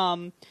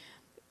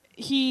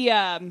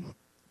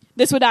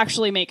 This would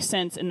actually make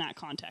sense in that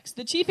context.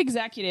 The chief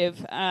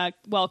executive,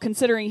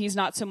 considering he's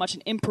not so much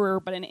an emperor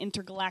but an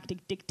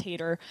intergalactic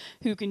dictator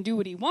who can do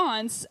what he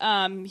wants,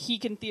 he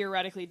can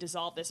theoretically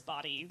dissolve this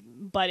body.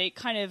 But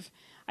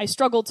I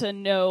struggle to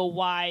know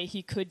why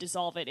he could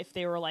dissolve it if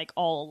they were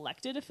all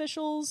elected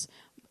officials,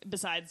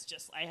 besides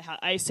just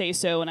I say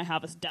so and I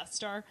have a Death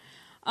Star.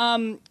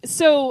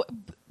 So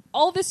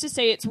all this to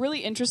say, it's really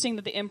interesting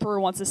that the Emperor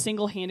wants to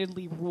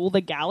single-handedly rule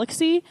the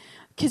galaxy,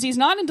 because he's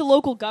not into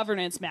local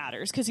governance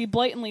matters, because he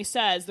blatantly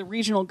says the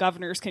regional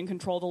governors can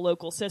control the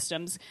local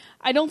systems.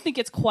 I don't think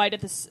it's quite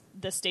at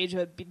the stage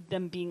of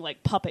them being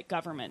puppet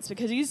governments,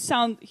 because he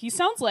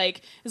sounds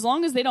like, as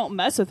long as they don't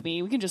mess with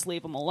me, we can just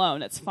leave them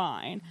alone. It's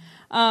fine.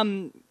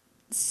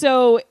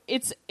 So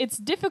it's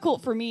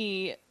difficult for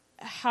me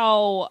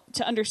to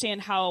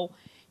understand how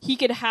he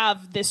could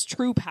have this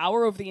true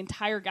power over the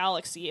entire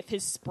galaxy if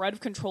his spread of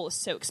control is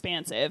so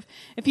expansive.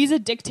 If he's a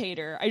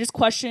dictator, I just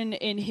question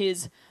in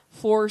his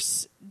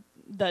Force,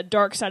 the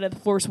dark side of the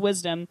Force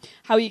wisdom,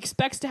 how he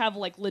expects to have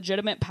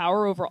legitimate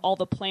power over all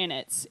the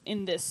planets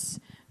in this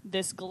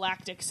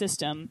galactic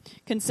system,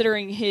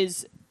 considering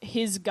his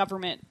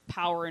government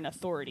power and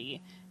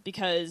authority.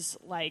 Because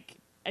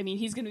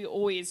he's going to be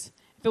always,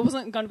 if it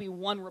wasn't going to be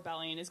one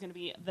rebellion, it's going to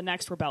be the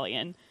next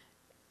rebellion.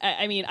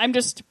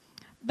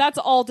 That's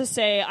all to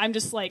say. I'm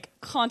just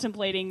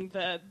contemplating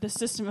the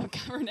system of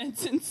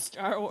governance in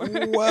Star Wars.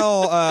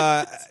 Well,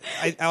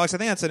 Alex, I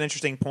think that's an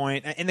interesting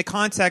point. In the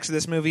context of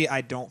this movie,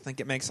 I don't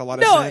think it makes a lot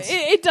of sense. No,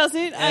 it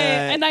doesn't.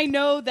 And I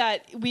know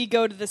that we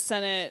go to the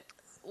Senate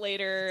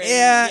later.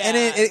 And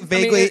it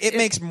vaguely it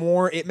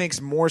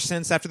makes more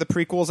sense after the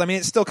prequels. I mean,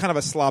 it's still kind of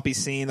a sloppy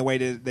scene the way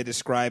they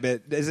describe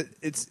it. It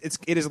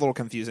is a little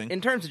confusing. In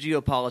terms of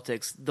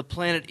geopolitics, the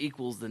planet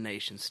equals the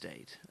nation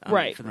state,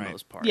 right? For the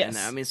most part, yes.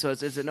 So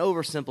it's an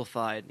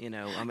oversimplified.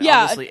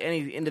 Obviously,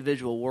 any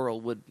individual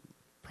world would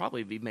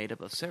probably be made up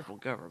of several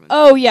governments.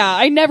 Oh yeah,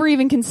 I never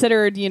even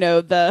considered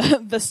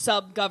the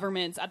sub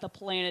governments at the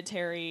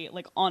planetary,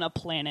 on a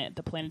planet,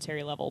 the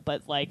planetary level,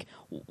 but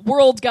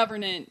world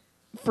governance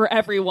for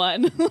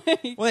everyone.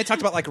 Well, they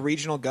talked about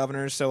regional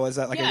governors. So is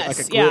that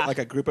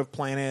a group of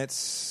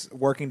planets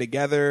working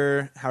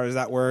together? How does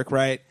that work?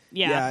 Right?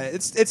 Yeah.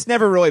 It's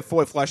never really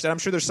fully fleshed out. I'm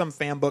sure there's some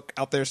fan book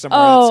out there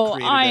somewhere. Oh,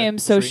 I am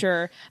so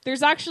sure.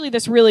 There's actually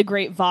this really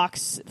great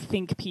Vox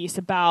think piece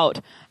about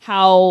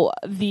how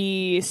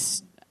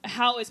is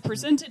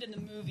presented in the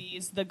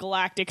movies, the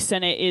Galactic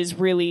Senate is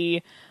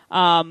really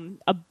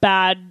a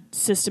bad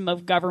system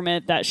of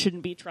government that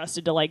shouldn't be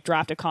trusted to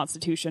draft a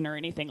constitution or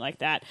anything like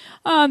that.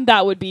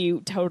 That would be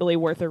totally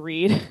worth a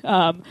read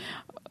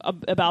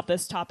about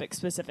this topic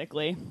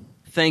specifically.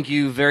 Thank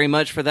you very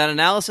much for that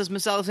analysis,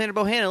 Miss Alexandra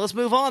Bohannon. Let's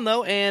move on,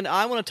 though, and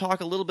I want to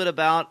talk a little bit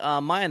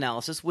about my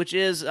analysis, which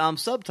is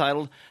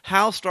subtitled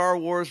How Star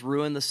Wars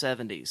Ruined the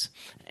 70s.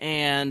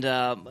 And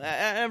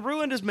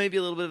ruined is maybe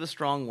a little bit of a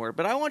strong word,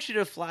 but I want you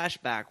to flash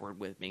backward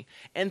with me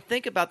and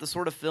think about the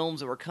sort of films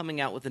that were coming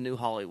out with the new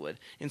Hollywood,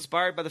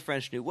 inspired by the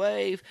French New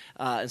Wave,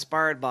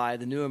 inspired by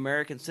the new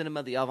American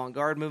cinema, the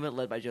avant-garde movement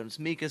led by Jonas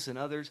Mekas and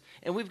others.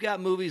 And we've got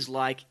movies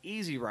like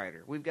Easy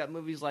Rider. We've got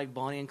movies like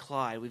Bonnie and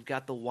Clyde. We've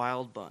got The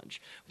Wild Bunch.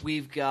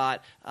 We've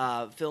got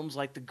films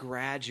like The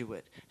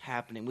Graduate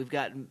happening. We've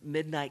got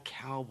Midnight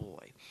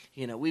Cowboy.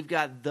 We've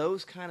got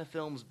those kind of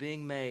films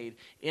being made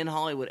in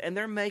Hollywood, and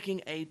they're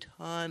making a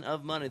ton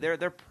of money.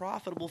 They're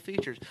profitable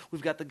features.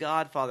 We've got the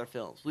Godfather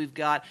films. We've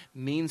got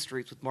Mean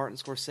Streets with Martin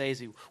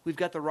Scorsese. We've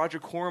got the Roger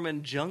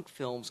Corman junk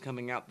films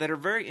coming out that are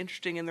very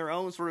interesting in their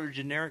own sort of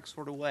generic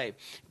sort of way,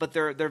 but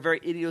they're very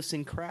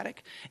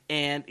idiosyncratic,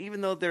 and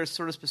even though they're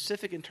sort of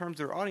specific in terms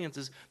of their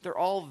audiences, they're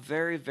all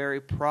very, very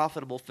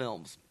profitable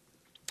films.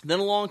 Then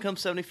along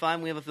comes 75,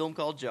 and we have a film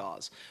called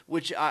Jaws,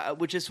 which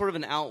is sort of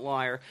an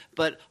outlier,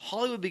 but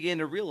Hollywood began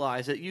to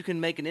realize that you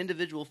can make an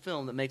individual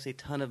film that makes a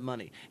ton of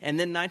money. And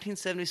then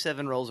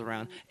 1977 rolls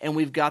around, and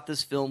we've got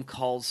this film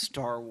called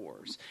Star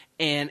Wars,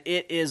 and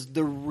it is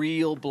the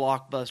real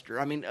blockbuster.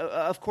 I mean,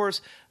 of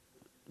course,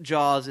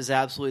 Jaws is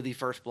absolutely the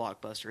first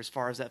blockbuster as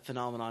far as that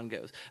phenomenon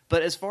goes.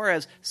 But as far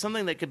as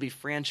something that could be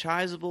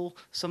franchisable,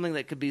 something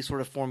that could be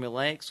sort of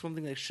formulaic,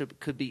 something that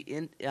could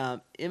be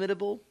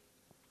imitable,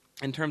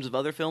 in terms of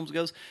other films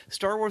goes,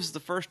 Star Wars is the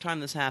first time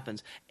this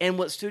happens. And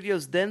what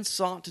studios then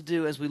sought to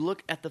do, as we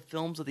look at the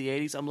films of the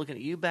 80s, I'm looking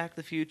at you, Back to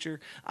the Future,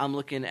 I'm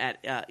looking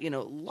at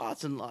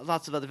lots and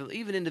lots of other films,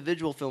 even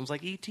individual films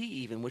like E.T.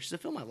 even, which is a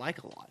film I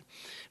like a lot.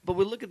 But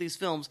we look at these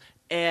films,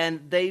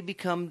 and they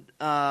become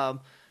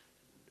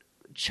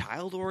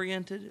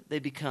child-oriented, they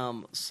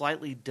become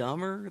slightly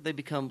dumber, they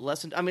become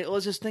less...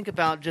 let's just think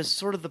about just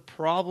sort of the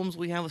problems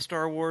we have with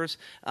Star Wars,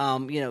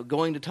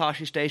 going to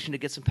Tosche Station to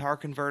get some power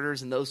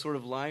converters and those sort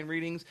of line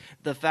readings,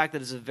 the fact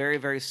that it's a very,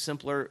 very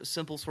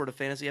simple sort of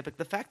fantasy epic,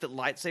 the fact that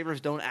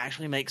lightsabers don't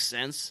actually make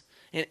sense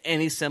in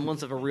any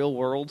semblance of a real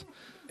world.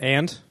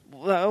 And?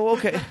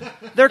 Okay.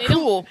 They're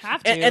cool.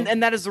 Have to.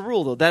 And that is the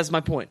rule, though. That is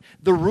my point.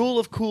 The rule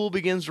of cool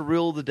begins to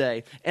rule the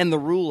day, and the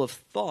rule of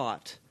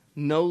thought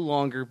no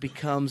longer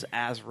becomes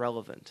as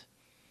relevant.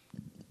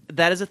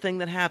 That is a thing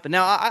that happened.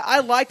 Now,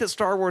 I like that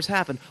Star Wars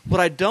happened. What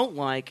I don't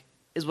like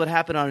is what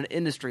happened on an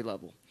industry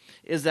level.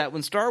 Is that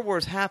when Star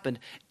Wars happened,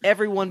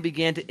 everyone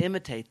began to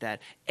imitate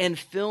that. And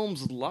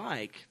films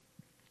like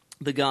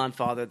The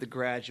Godfather, The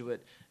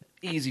Graduate,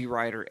 Easy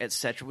Rider,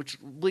 etc., which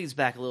leads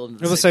back a little into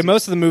the 60s. Let's say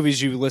most of the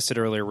movies you listed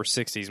earlier were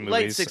 60s movies.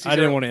 Late 60s. I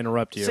didn't want to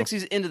interrupt you.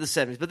 60s into the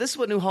 70s. But this is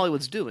what New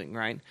Hollywood's doing,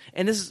 right?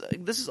 And this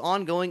is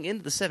ongoing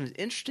into the 70s.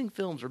 Interesting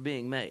films are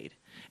being made.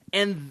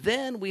 And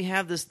then we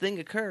have this thing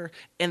occur,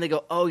 and they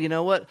go, oh, you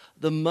know what?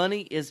 The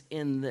money is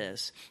in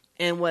this.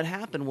 And what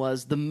happened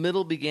was the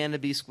middle began to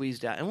be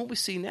squeezed out. And what we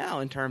see now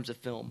in terms of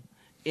film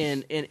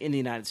in the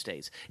United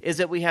States is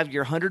that we have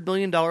your $100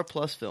 million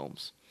plus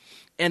films.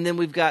 And then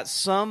we've got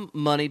some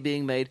money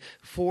being made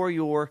for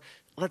your,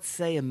 let's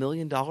say, $1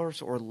 million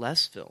or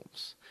less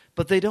films.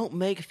 But they don't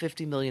make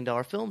 $50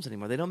 million films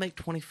anymore. They don't make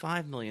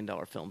 $25 million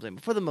films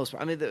anymore, for the most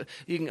part. I mean,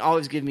 you can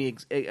always give me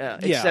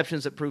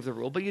exceptions that prove the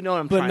rule, but you know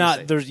what I'm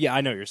trying to say. Yeah, I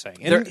know what you're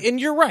saying.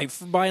 And you're right.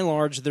 By and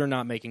large, they're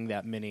not making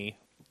that many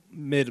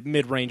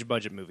mid-range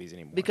budget movies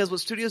anymore. Because what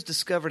studios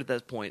discovered at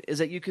that point is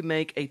that you could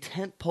make a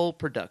tentpole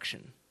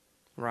production,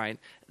 right,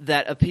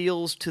 that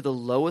appeals to the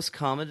lowest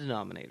common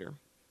denominator.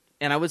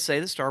 And I would say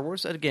that Star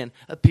Wars, again,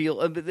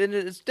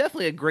 it's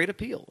definitely a great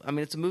appeal. I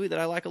mean, it's a movie that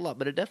I like a lot,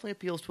 but it definitely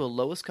appeals to a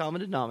lowest common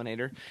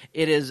denominator.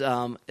 It is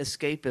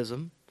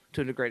escapism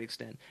to a great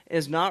extent. It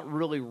is not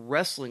really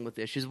wrestling with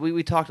issues.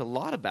 We talked a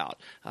lot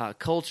about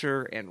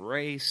culture and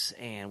race,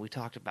 and we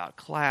talked about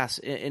class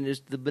in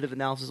just the bit of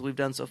analysis we've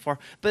done so far.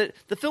 But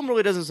the film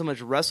really doesn't so much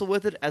wrestle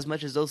with it as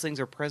much as those things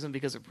are present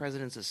because they're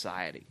present in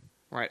society.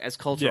 Right, as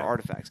cultural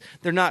artifacts.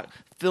 They're not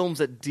films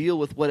that deal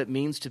with what it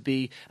means to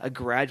be a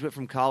graduate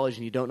from college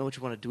and you don't know what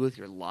you want to do with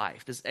your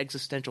life. This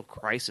existential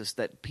crisis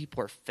that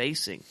people are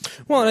facing.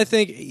 Well, and I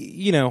think,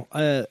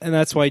 and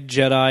that's why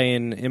Jedi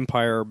and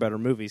Empire are better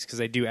movies, because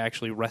they do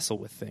actually wrestle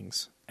with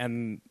things.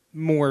 And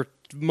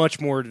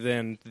much more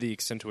than the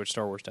extent to which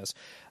Star Wars does.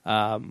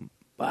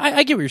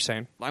 I get what you're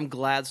saying. I'm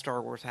glad Star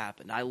Wars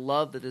happened. I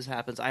love that this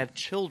happens. I have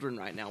children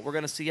right now. We're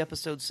going to see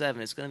Episode 7.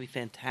 It's going to be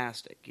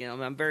fantastic.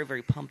 I'm very,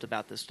 very pumped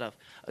about this stuff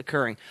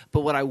occurring.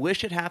 But what I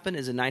wish had happened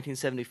is in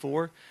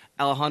 1974,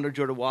 Alejandro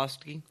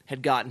Jodorowsky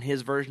had gotten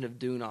his version of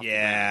Dune off the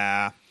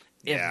ground.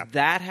 If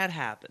that had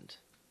happened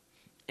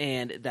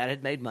and that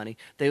had made money,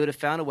 they would have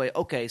found a way.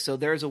 Okay, so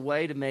there's a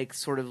way to make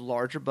sort of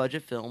larger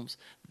budget films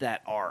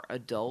that are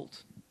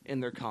adult in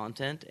their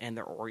content and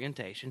their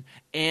orientation,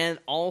 and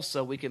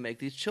also we can make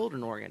these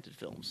children-oriented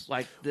films,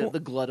 like the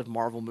glut of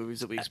Marvel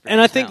movies that we experience.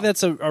 And I think now.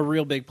 that's a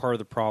real big part of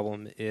the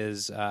problem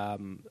is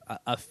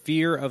a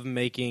fear of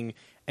making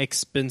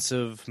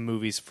expensive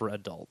movies for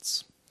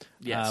adults.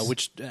 Yes.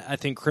 which I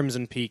think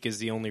Crimson Peak is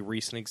the only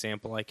recent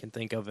example I can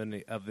think of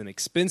an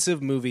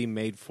expensive movie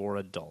made for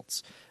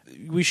adults.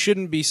 We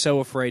shouldn't be so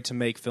afraid to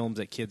make films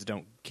that kids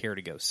don't care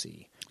to go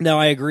see. No,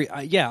 I agree.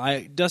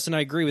 Dustin, I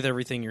agree with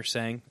everything you're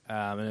saying,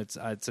 and it's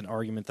an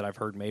argument that I've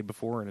heard made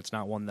before, and it's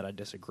not one that I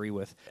disagree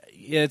with.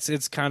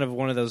 It's kind of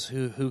one of those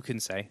who can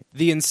say.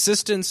 The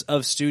insistence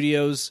of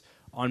studios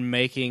on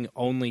making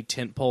only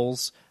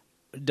tentpoles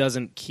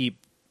doesn't keep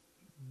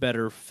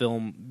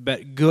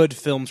good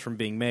films from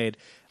being made,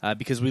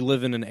 because we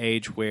live in an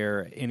age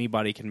where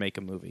anybody can make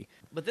a movie.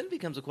 But then it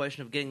becomes a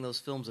question of getting those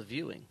films a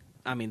viewing.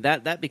 I mean,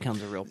 that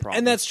becomes a real problem.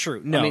 And that's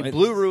true. No, I mean,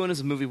 Blue Ruin is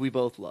a movie we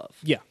both love.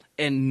 Yeah.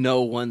 And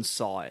no one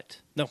saw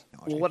it. No.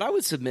 Well, what I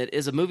would submit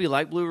is a movie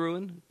like Blue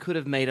Ruin could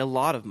have made a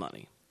lot of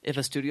money if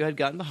a studio had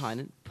gotten behind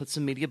it, put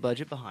some media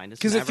budget behind it.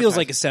 Because it feels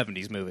like a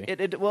 70s movie.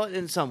 Well,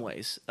 in some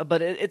ways.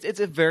 But it's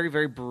a very,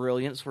 very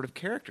brilliant sort of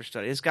character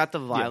study. It's got the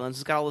violence.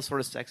 It's got all the sort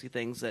of sexy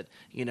things that,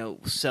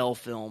 sell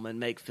film and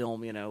make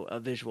film, a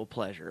visual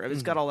pleasure. I mean,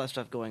 it's got all that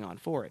stuff going on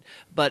for it.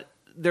 But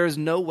there's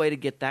no way to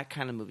get that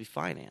kind of movie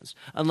financed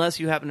unless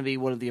you happen to be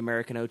one of the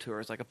American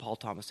auteurs like a Paul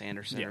Thomas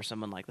Anderson or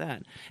someone like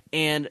that.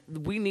 And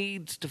we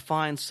need to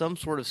find some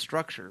sort of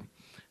structure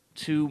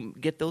to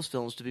get those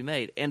films to be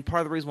made. And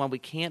part of the reason why we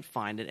can't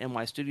find it and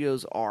why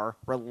studios are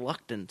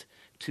reluctant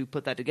to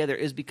put that together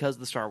is because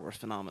of the Star Wars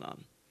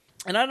phenomenon.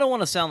 And I don't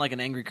want to sound like an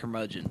angry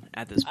curmudgeon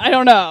at this point. I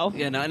don't know.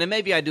 And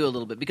maybe I do a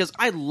little bit, because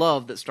I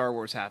love that Star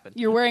Wars happened.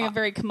 You're wearing a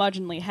very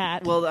curmudgeonly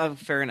hat. Well,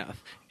 fair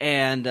enough.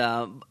 And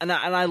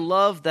I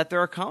love that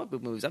there are comic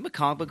book movies. I'm a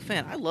comic book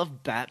fan. I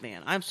love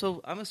Batman. I'm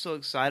so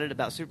excited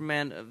about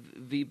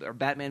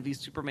Batman v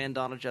Superman: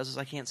 Dawn of Justice.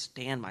 I can't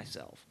stand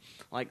myself.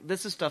 Like,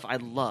 this is stuff I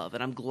love,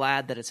 and I'm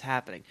glad that it's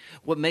happening.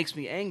 What makes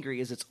me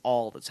angry is it's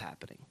all that's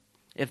happening,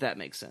 if that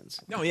makes sense.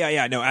 No,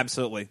 no,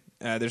 absolutely.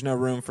 There's no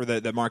room for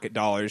the market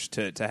dollars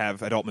to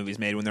have adult movies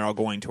made when they're all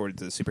going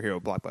towards the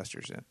superhero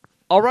blockbusters. Yeah.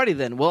 Alrighty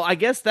then. Well, I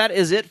guess that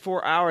is it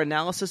for our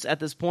analysis at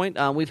this point.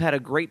 We've had a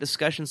great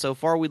discussion so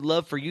far. We'd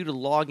love for you to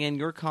log in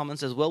your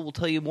comments as well. We'll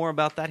tell you more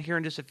about that here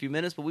in just a few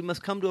minutes, but we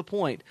must come to a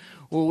point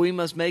where we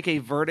must make a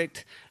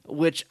verdict,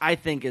 which I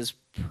think is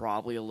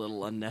probably a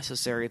little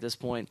unnecessary at this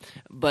point.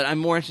 But I'm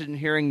more interested in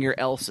hearing your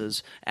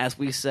else's as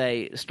we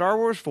say Star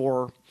Wars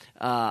 4,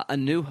 A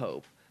New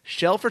Hope,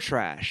 shelf or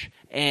trash,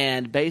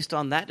 and based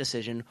on that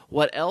decision,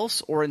 what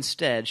else or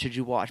instead should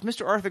you watch?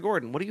 Mr. Arthur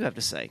Gordon, what do you have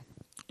to say?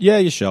 Yeah,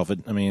 you shelf it.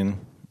 I mean,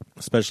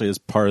 especially as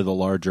part of the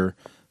larger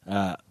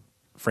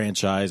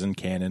franchise and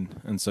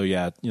canon. And so,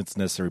 yeah, it's a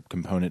necessary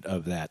component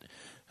of that.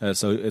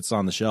 So it's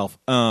on the shelf.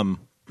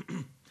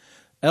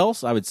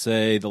 Else, I would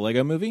say the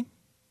Lego Movie.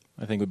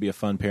 I think would be a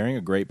fun pairing,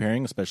 a great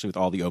pairing, especially with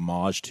all the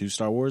homage to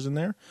Star Wars in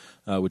there,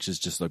 which is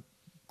just a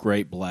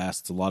great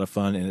blast. It's a lot of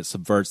fun, and it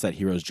subverts that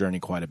hero's journey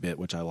quite a bit,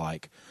 which I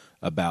like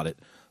about it.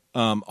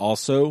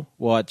 Also,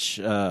 watch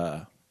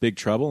Big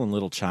Trouble in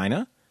Little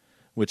China,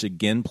 which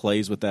again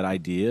plays with that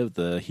idea of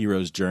the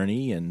hero's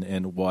journey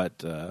and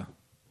what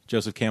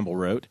Joseph Campbell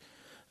wrote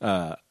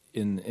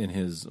in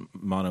his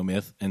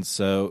monomyth. And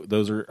so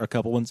those are a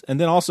couple ones. And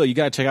then also you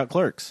got to check out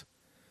Clerks,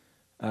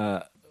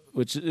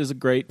 which is a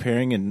great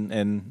pairing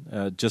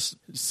and just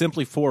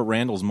simply for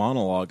Randall's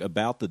monologue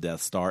about the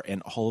Death Star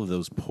and all of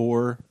those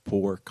poor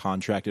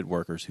contracted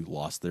workers who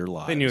lost their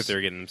lives. They knew what they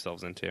were getting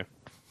themselves into.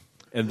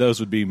 And those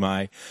would be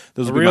my...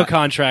 The real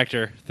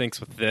contractor thinks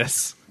with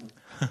this.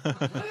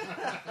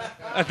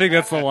 I think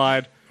that's the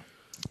line.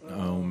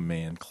 Oh,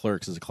 man.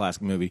 Clerks is a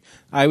classic movie.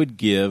 I would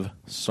give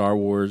Star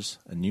Wars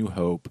A New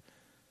Hope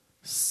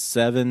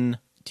 7...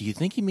 Do you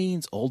think he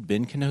means old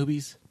Ben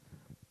Kenobis?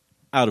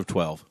 Out of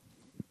 12.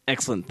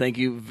 Excellent. Thank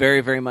you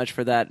very, very much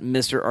for that,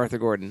 Mr. Arthur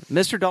Gordon.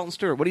 Mr. Dalton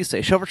Stewart, what do you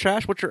say? Shelf or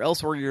trash? What's your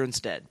else or your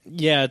instead?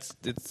 Yeah, it's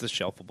the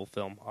shelfable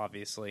film,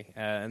 obviously.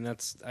 And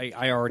that's...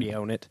 I already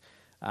own it.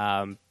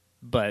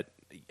 But,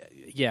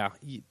 yeah,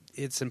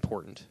 it's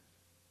important.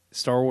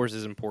 Star Wars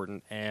is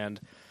important, and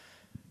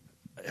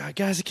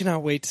guys, I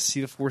cannot wait to see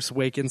The Force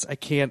Awakens. I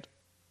can't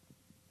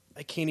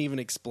even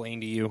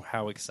explain to you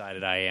how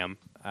excited I am.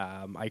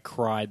 I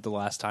cried the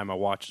last time I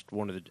watched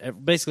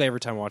basically every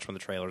time I watch one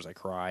of the trailers, I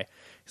cry,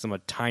 because I'm a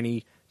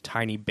tiny,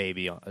 tiny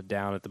baby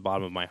down at the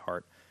bottom of my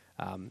heart.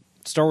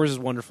 Star Wars is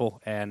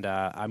wonderful, and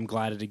I'm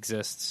glad it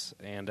exists,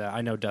 and I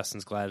know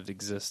Dustin's glad it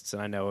exists,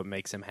 and I know it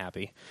makes him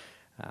happy,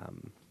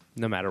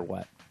 no matter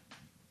what.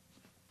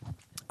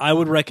 I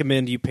would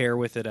recommend you pair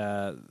with it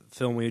a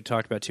film we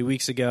talked about 2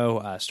 weeks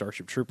ago,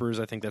 Starship Troopers.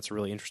 I think that's a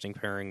really interesting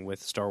pairing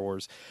with Star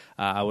Wars.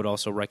 I would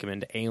also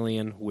recommend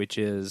Alien, which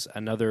is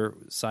another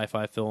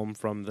sci-fi film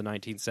from the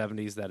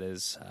 1970s that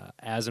is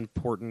as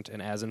important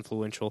and as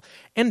influential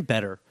and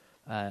better.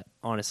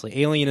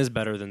 Honestly, Alien is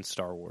better than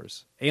Star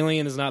Wars.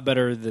 Alien is not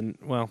better than...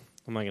 Well,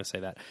 I'm not going to say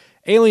that.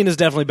 Alien is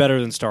definitely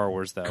better than Star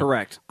Wars, though.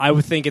 Correct. I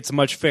would think it's a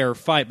much fairer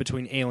fight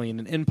between Alien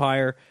and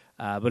Empire,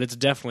 but it's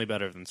definitely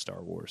better than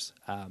Star Wars.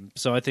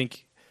 So I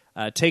think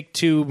Take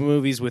two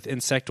movies with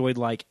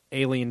insectoid-like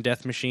alien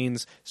death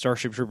machines,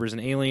 Starship Troopers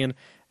and Alien,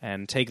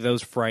 and take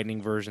those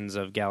frightening versions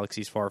of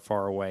Galaxies Far,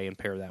 Far Away and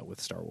pair that with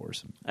Star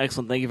Wars.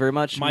 Excellent. Thank you very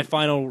much. My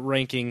final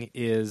ranking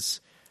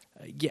is...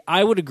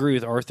 I would agree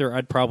with Arthur.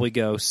 I'd probably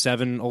go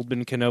 7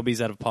 Old-Man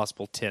Kenobis out of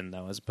possible 10,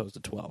 though, as opposed to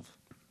 12.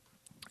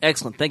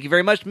 Excellent. Thank you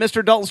very much,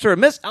 Mr. Dalton Stewart.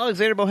 Miss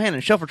Alexander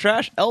Bohannon, shelf or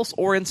trash, else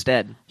or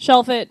instead?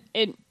 Shelf it.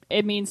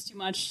 It means too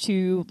much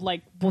to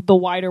like the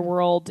wider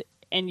world,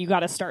 and you got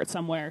to start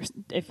somewhere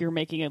if you're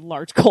making a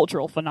large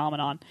cultural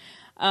phenomenon.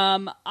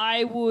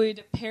 I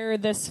would pair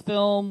this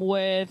film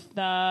with,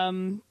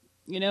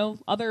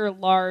 other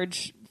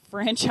large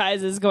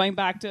franchises, going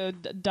back to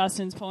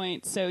Dustin's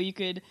point. So you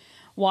could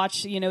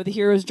watch, the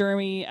hero's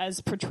journey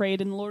as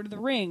portrayed in Lord of the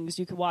Rings.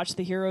 You could watch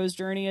the hero's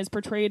journey as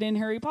portrayed in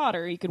Harry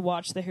Potter. You could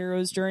watch the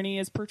hero's journey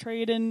as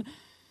portrayed in,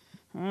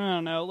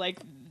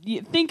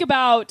 think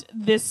about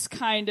this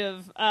kind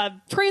of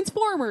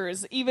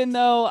Transformers, even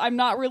though I'm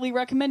not really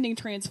recommending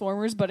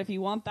Transformers, but if you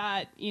want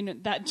that,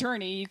 that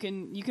journey, you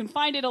can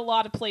find it a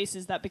lot of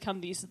places that become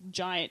these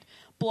giant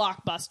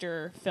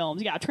blockbuster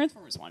films. Yeah,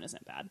 Transformers 1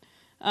 isn't bad.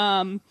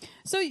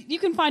 So you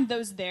can find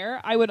those there.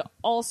 I would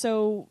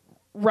also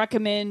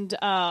recommend,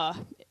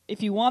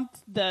 if you want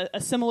a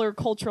similar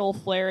cultural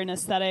flair and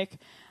aesthetic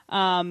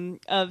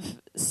of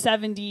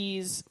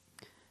 70s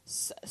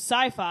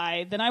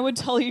sci-fi, then I would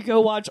tell you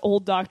go watch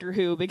old Doctor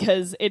Who,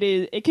 because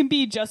it can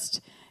be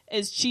just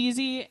as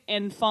cheesy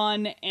and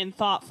fun and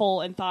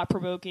thoughtful and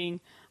thought-provoking,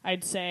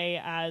 I'd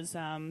say, as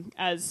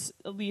at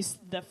least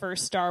the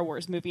first Star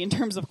Wars movie in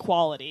terms of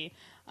quality.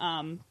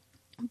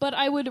 But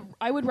I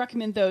would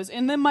recommend those.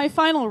 And then my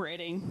final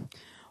rating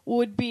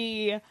would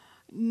be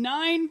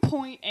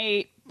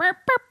 9.8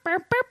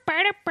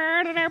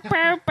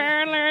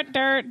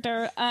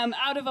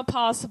 out of a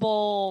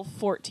possible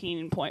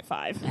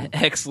 14.5.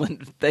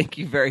 Excellent. Thank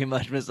you very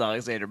much, Ms.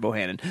 Alexander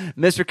Bohannon.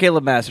 Mr.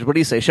 Caleb Masters, what do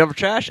you say? Shelf or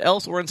trash,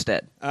 else or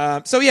instead?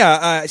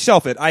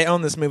 Shelf it. I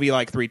own this movie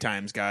like 3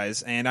 times,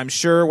 guys, and I'm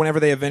sure whenever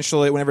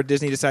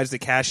Disney decides to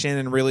cash in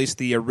and release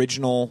the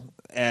original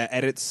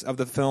edits of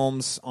the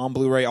films on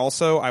Blu-ray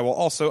also, I will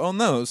also own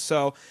those.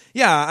 So,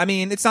 yeah, I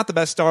mean, it's not the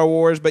best Star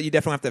Wars, but you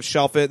definitely have to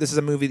shelf it. This is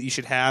a movie that you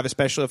should have,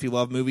 especially if you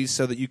love movies,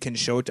 so that you can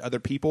show it to other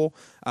people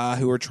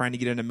who are trying to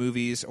get into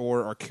movies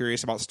or are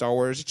curious about Star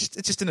Wars. It's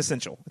just an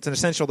essential. It's an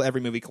essential to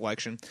every movie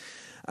collection.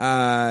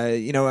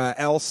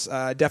 Else,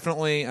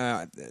 definitely,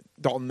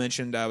 Dalton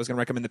mentioned I was going to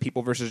recommend The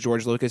People versus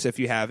George Lucas if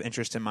you have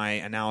interest in my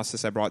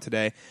analysis I brought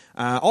today.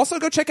 Also,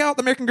 go check out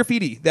The American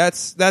Graffiti.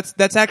 That's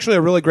actually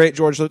a really great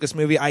George Lucas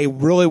movie. I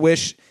really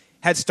wish,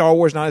 had Star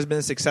Wars not been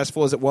as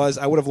successful as it was,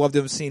 I would have loved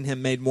to have seen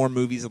him made more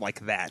movies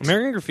like that.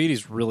 American Graffiti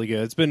is really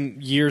good. It's been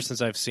years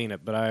since I've seen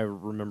it, but I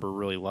remember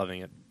really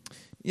loving it.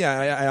 Yeah,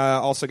 I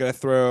also got to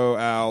throw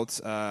out,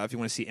 if you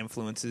want to see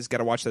influences, got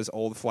to watch those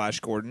old Flash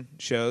Gordon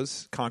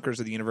shows,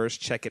 Conquerors of the Universe,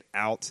 check it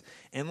out.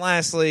 And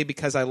lastly,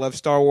 because I love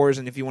Star Wars,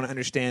 and if you want to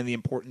understand the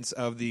importance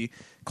of the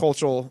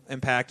cultural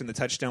impact and the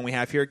touchstone we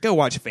have here, go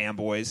watch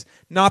Fanboys.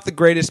 Not the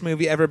greatest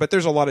movie ever, but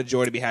there's a lot of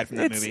joy to be had from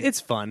that movie.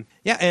 It's fun.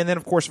 Yeah, and then,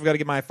 of course, we've got to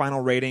get my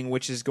final rating,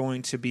 which is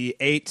going to be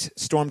 8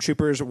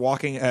 stormtroopers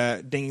walking,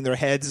 dinging their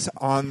heads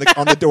on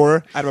the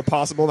door out of a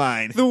possible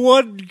 9.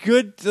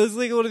 That's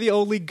like one of the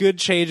only good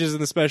changes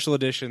in the special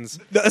editions.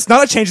 It's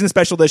not a change in the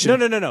special edition.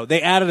 No.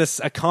 They added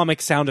a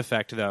comic sound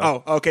effect,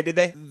 though. Oh, okay, did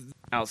they?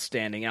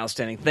 Outstanding.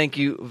 Thank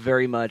you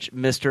very much,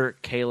 Mr.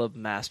 Caleb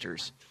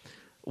Masters.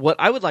 What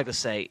I would like to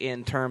say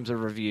in terms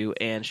of review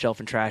and shelf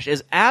and trash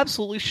is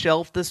absolutely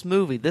shelf this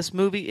movie. This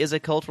movie is a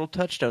cultural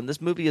touchstone.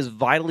 This movie is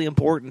vitally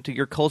important to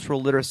your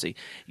cultural literacy.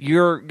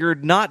 You're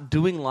not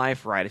doing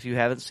life right if you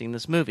haven't seen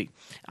this movie.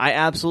 I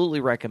absolutely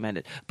recommend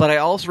it. But I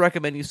also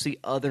recommend you see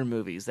other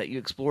movies that you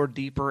explore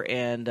deeper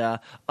and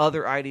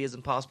other ideas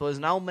and possibilities.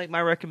 And I'll make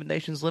my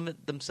recommendations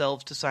limit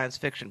themselves to science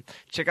fiction.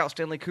 Check out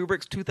Stanley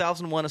Kubrick's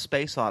 2001: A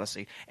Space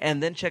Odyssey.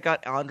 And then check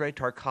out Andrei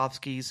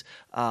Tarkovsky's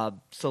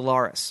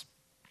Solaris.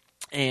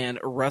 And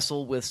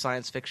wrestle with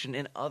science fiction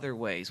in other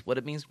ways. What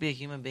it means to be a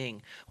human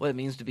being. What it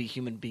means to be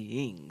human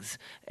beings.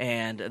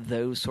 And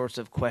those sorts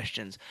of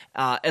questions.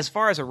 As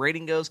far as a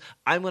rating goes,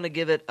 I'm going to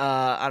give it,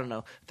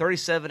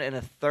 37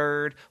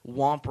 1/3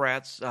 Womp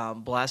Rats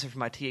blasting from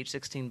my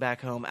TH-16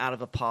 back home out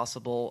of a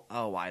possible,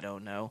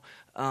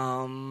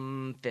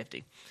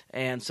 50.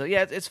 And so,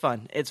 yeah, it's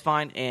fun. It's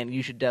fine, and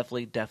you should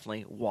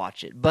definitely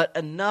watch it. But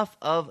enough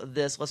of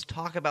this. Let's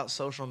talk about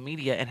social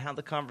media and how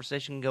the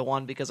conversation can go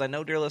on, because I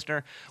know, dear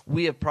listener,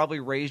 we have probably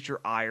raised your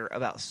ire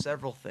about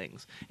several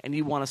things, and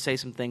you want to say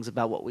some things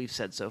about what we've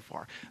said so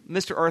far.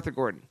 Mr. Arthur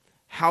Gordon,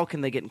 how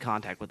can they get in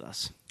contact with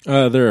us?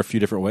 There are a few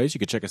different ways. You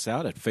can check us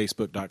out at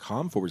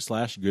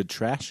facebook.com/Good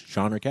Trash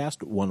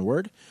Genrecast, one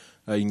word.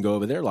 You can go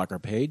over there, like our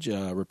page,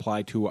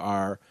 reply to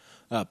our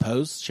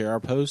posts, share our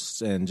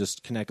posts, and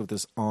just connect with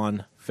us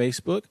on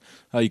Facebook.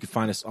 You can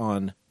find us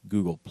on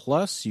Google+.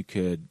 You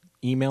could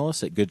email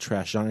us at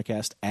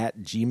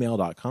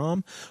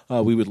goodtrashgenrecast@gmail.com.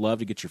 We would love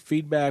to get your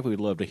feedback. We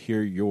would love to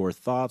hear your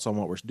thoughts on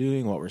what we're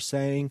doing, what we're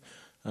saying.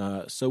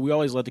 So we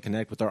always love to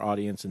connect with our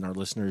audience and our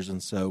listeners,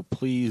 and so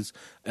please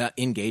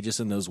engage us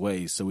in those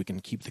ways so we can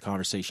keep the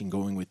conversation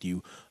going with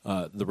you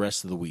the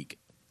rest of the week.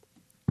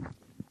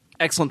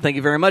 Excellent. Thank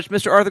you very much,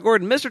 Mr. Arthur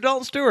Gordon. Mr.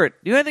 Dalton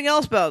Stewart, do you have anything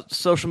else about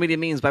social media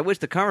means by which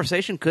the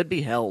conversation could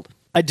be held?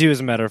 I do, as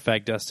a matter of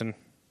fact, Dustin.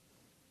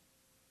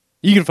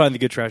 You can find the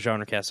Good Trash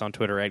Genrecast on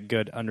Twitter at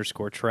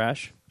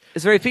good_trash.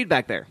 Is there any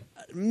feedback there?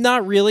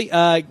 Not really.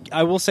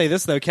 I will say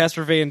this, though.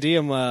 Casper Van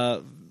Diem,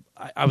 I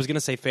was going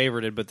to say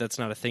favorited, but that's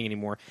not a thing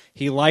anymore.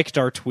 He liked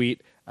our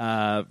tweet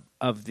of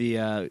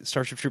the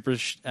Starship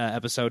Troopers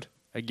episode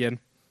again.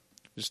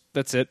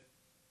 That's it.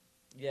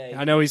 Yay.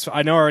 I know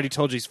I already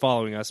told you he's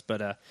following us,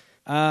 but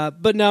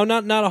no,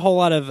 not a whole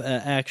lot of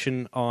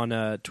action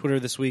on Twitter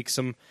this week.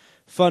 Some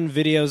fun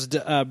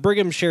videos.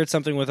 Brigham shared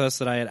something with us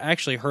that I had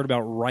actually heard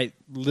about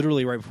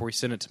literally right before he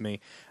sent it to me.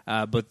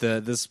 But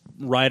this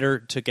writer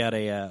took out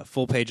a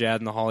full-page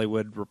ad in the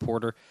Hollywood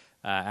Reporter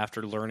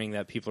after learning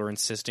that people are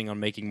insisting on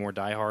making more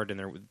Die Hard,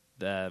 and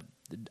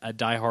a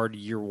Die Hard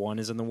Year 1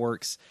 is in the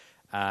works.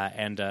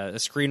 And a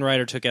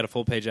screenwriter took out a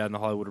full-page ad in the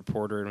Hollywood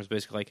Reporter and was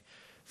basically like,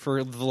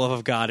 for the love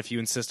of God, if you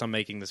insist on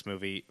making this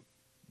movie,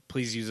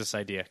 please use this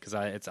idea, because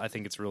I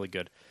think it's really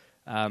good.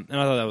 And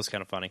I thought that was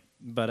kind of funny.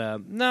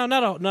 But no,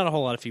 not a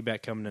whole lot of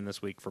feedback coming in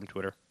this week from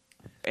Twitter.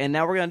 And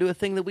now we're going to do a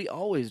thing that we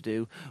always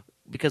do,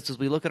 because as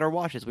we look at our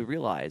watches, we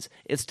realize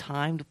it's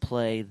time to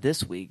play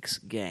this week's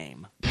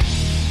game.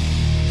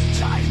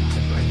 Time to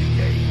play the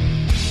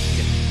game.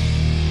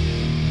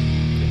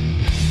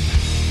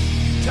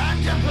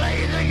 Time to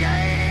play the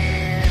game.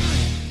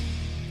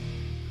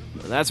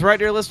 That's right,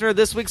 dear listener.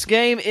 This week's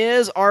game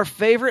is our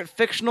favorite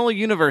fictional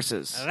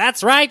universes.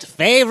 That's right,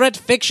 favorite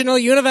fictional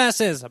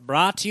universes,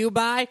 brought to you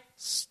by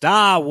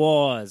Star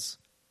Wars.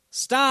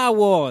 Star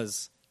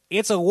Wars.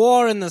 It's a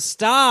war in the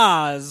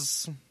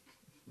stars.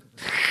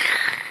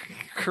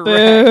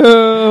 Correct.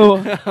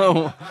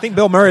 I think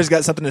Bill Murray's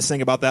got something to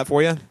sing about that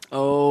for you.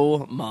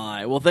 Oh,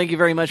 my. Well, thank you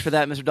very much for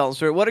that, Mr. Dalton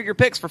Stewart. What are your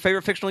picks for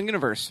favorite fictional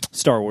universe?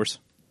 Star Wars.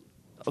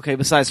 Okay,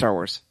 besides Star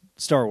Wars.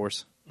 Star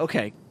Wars.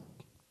 Okay.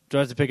 Do I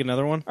have to pick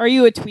another one? Are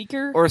you a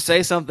tweaker? Or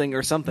say something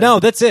or something.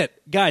 No, that's it.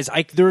 Guys,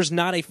 there's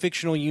not a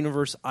fictional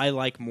universe I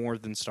like more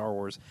than Star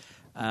Wars.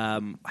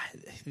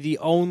 The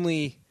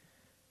only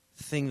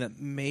thing that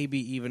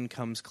maybe even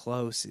comes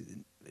close,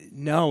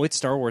 no, it's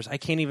Star Wars.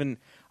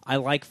 I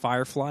like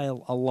Firefly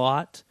a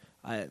lot.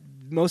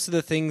 Most of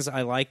the things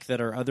I like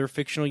that are other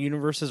fictional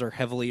universes are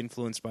heavily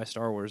influenced by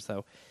Star Wars,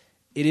 though.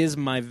 It is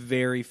my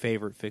very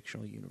favorite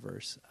fictional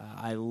universe.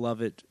 I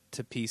love it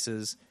to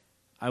pieces.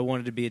 I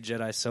wanted to be a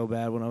Jedi so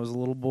bad when I was a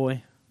little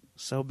boy.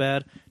 So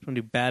bad. I want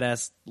to do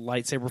badass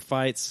lightsaber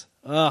fights.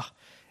 Ugh.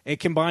 It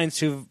combines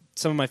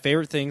some of my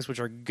favorite things, which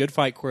are good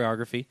fight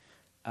choreography,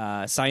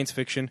 science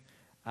fiction,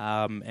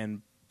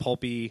 and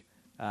pulpy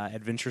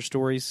adventure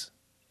stories.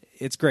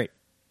 It's great.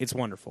 It's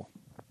wonderful.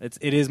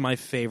 It is my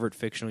favorite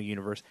fictional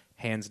universe,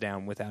 hands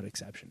down, without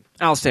exception.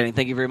 Outstanding.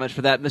 Thank you very much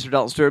for that, Mr.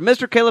 Dalton Stewart.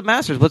 Mr. Caleb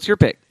Masters, what's your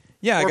pick?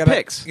 Yeah, I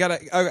picks. got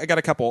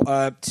a couple.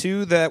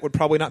 Two that would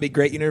probably not be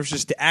great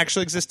universes to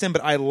actually exist in,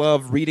 but I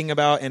love reading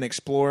about and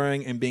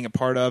exploring and being a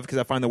part of, because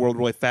I find the world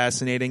really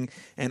fascinating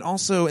and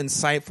also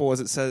insightful.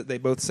 As it says, they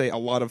both say a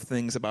lot of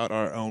things about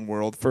our own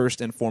world.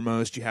 First and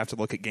foremost, you have to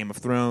look at Game of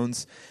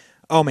Thrones.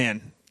 Oh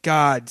man,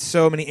 God,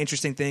 so many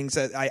interesting things.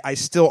 I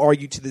still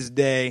argue to this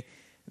day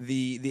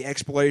the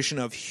exploration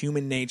of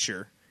human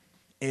nature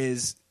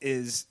is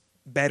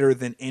better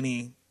than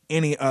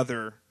any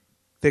other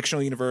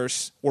fictional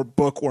universe or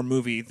book or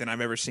movie than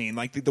I've ever seen.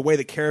 Like the way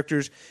the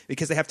characters,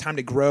 because they have time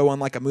to grow,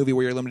 unlike a movie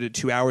where you're limited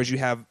to 2 hours, you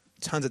have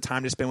tons of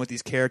time to spend with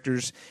these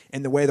characters,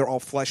 and the way they're all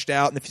fleshed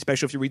out, and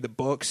especially if you read the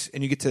books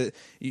and you get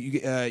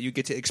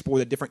to explore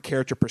the different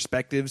character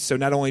perspectives. So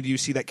not only do you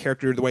see that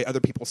character the way other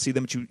people see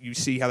them, but you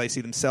see how they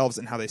see themselves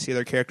and how they see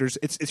their characters.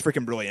 It's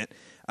freaking brilliant.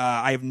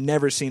 I have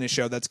never seen a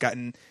show that's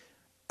gotten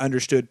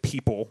understood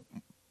people,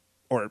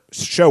 or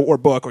show or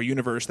book or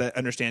universe that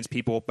understands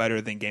people better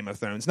than Game of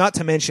Thrones. Not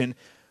to mention,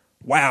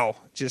 wow,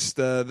 just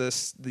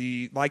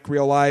the like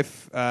real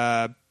life,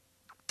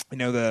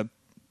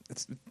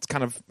 it's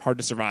kind of hard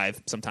to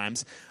survive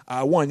sometimes.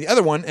 The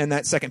other one, and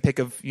that second pick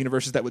of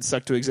universes that would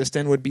suck to exist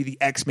in would be the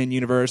X-Men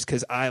universe,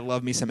 because I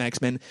love me some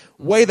X-Men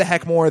way the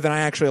heck more than I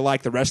actually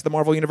like the rest of the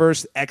Marvel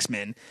universe.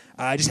 X-Men,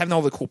 just having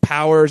all the cool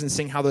powers and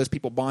seeing how those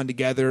people bond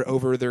together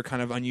over their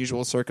kind of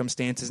unusual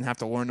circumstances and have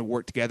to learn to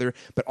work together,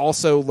 but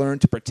also learn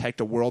to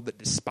protect a world that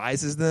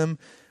despises them.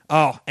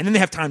 Oh, and then they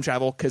have time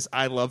travel, because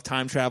I love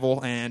time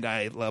travel and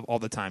I love all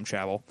the time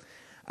travel.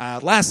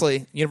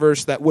 Lastly,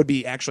 universe that would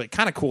be actually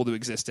kind of cool to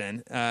exist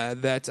in,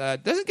 that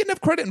doesn't get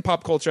enough credit in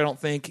pop culture, I don't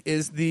think,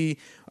 is the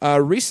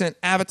recent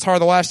Avatar: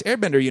 The Last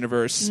Airbender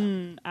universe.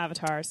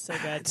 Avatar is so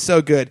good. It's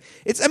so good.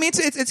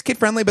 It's kid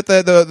friendly, but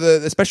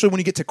the especially when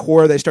you get to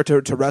Korra, they start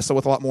to wrestle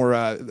with a lot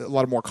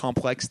more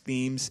complex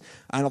themes.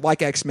 I don't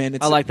like X-Men.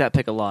 I like that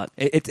pick a lot.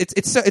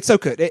 It's so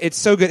good. It's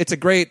so good. It's a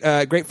great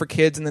for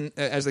kids, and then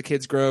as the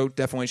kids grow,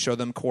 definitely show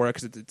them Korra,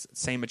 because it's the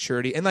same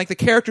maturity, and like the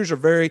characters are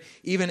very,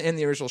 even in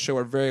the original show,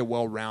 are very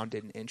well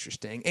rounded and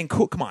interesting and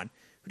cool. Come on.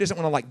 Who doesn't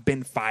want to like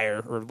bend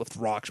fire or lift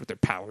rocks with their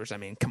powers? I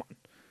mean, come on.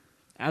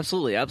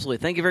 Absolutely,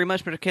 absolutely. Thank you very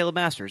much, Mr. Caleb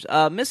Masters.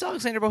 Miss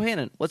Alexander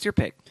Bohannon, what's your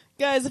pick?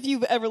 Guys, if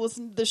you've ever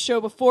listened to this show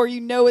before,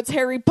 you know it's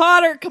Harry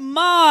Potter. Come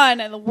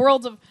on. And the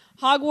world of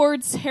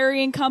Hogwarts,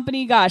 Harry and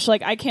company. Gosh,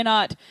 like I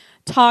cannot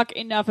talk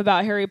enough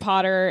about Harry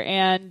Potter.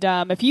 And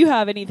if you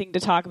have anything to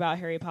talk about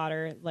Harry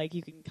Potter, like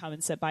you can come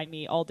and sit by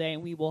me all day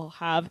and we will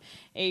have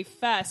a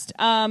fest.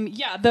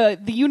 The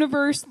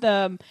universe,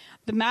 the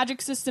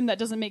magic system that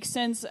doesn't make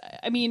sense.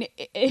 I mean,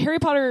 Harry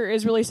Potter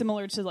is really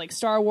similar to like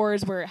Star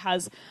Wars, where it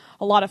has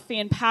a lot of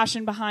fan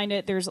passion behind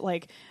it.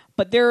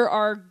 But there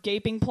are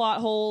gaping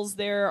plot holes.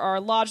 There are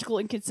logical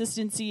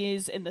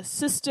inconsistencies in the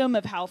system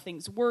of how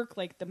things work,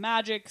 like the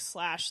magic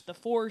 / the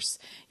Force.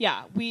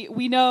 Yeah,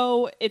 we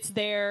know it's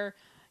there.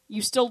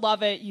 You still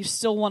love it. You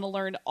still want to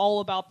learn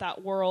all about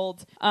that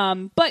world.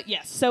 But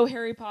yes, so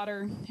Harry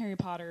Potter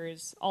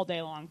is all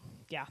day long.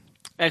 Yeah.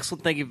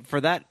 Excellent. Thank you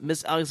for that,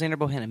 Miss Alexander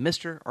Bohannon.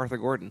 Mr. Arthur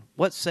Gordon,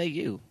 what say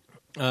you?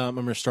 I'm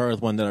going to start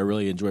with one that I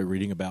really enjoy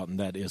reading about, and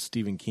that is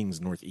Stephen King's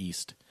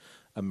Northeast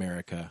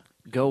America.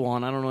 Go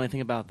on. I don't know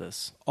anything about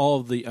this. All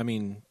of the,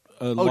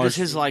 just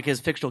his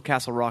fictional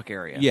Castle Rock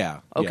area.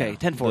 Yeah. Okay. Yeah.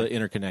 10 for the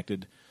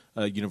interconnected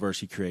universe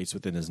he creates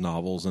within his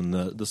novels, and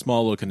the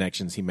small little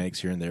connections he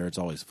makes here and there. It's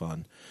always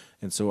fun,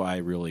 and so I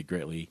really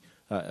greatly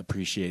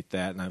appreciate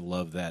that, and I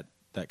love that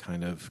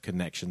kind of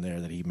connection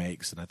there that he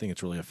makes, and I think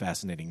it's really a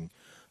fascinating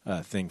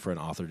thing for an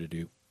author to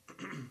do.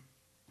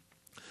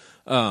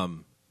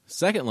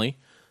 Secondly,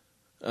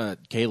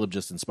 Caleb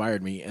just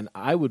inspired me, and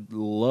I would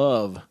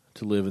love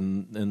to live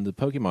in the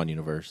Pokemon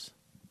universe.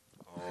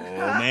 Oh,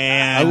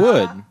 man. I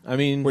would. I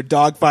mean, where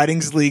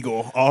dogfighting's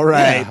legal. All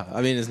right. Yeah,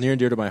 I mean, it's near and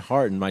dear to my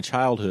heart and my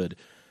childhood,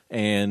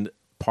 and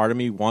part of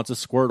me wants a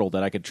Squirtle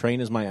that I could train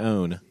as my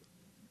own.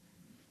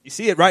 You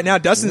see it right now.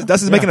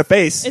 Dustin's making a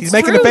face. He's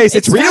making a face.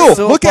 It's real.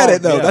 So Look at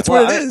it, though. Yeah. That's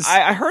what it is.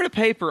 I heard a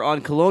paper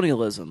on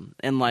colonialism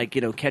and,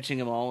 catching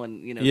them all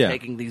and,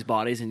 taking these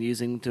bodies and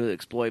using them to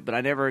exploit, but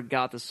I never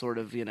got this sort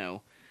of,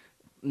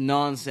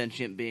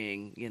 non-sentient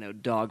being,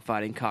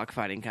 dog-fighting,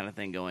 cockfighting kind of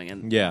thing going.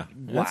 And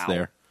that's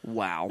there.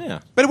 Wow.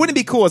 Yeah. But it wouldn't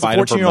be cool as a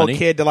 14-year-old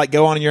kid to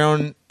go on your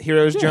own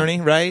hero's journey,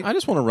 right? I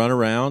just want to run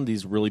around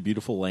these really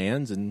beautiful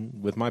lands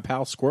and with my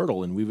pal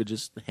Squirtle, and we would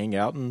just hang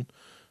out and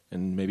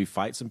maybe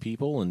fight some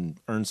people and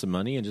earn some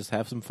money and just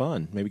have some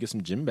fun. Maybe get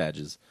some gym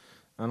badges.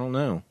 I don't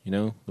know.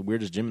 The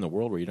weirdest gym in the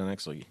world where you don't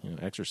actually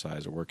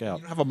exercise or work out.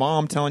 You don't have a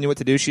mom telling you what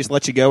to do. She just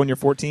lets you go when you're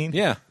 14?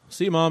 Yeah.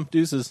 See you, Mom.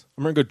 Deuces.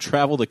 I'm going to go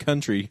travel the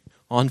country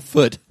on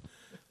foot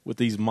with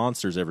these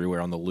monsters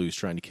everywhere on the loose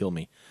trying to kill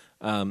me.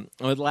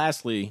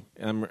 Lastly,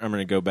 I'm going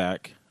to go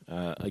back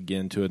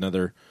again to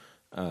another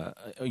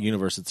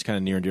universe that's kind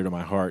of near and dear to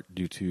my heart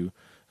due to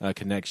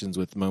connections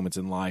with moments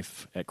in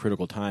life at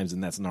critical times,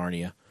 and that's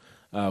Narnia,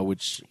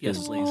 which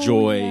is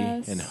joy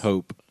and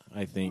hope,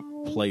 I think,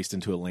 placed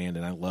into a land,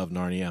 and I love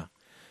Narnia,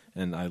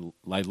 and I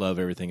love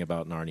everything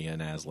about Narnia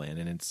and Aslan,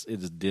 and it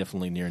is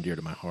definitely near and dear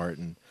to my heart,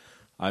 and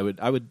I would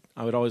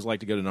always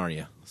like to go to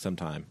Narnia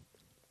sometime.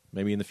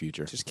 Maybe in the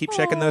future. Just keep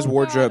checking those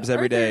wardrobes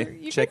every day.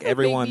 Arthur, check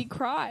everyone. Make me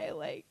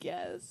cry.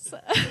 Yes.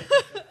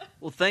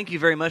 Well, thank you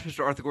very much,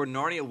 Mr. Arthur Gordon.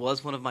 Narnia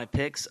was one of my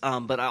picks,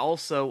 but I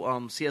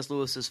also C.S.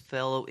 Lewis's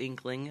fellow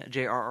inkling,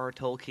 J.R.R.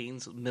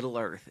 Tolkien's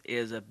Middle-earth,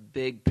 is a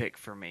big pick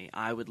for me.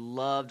 I would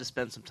love to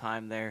spend some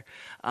time there,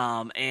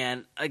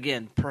 and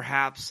again,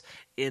 perhaps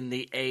in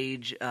the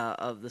age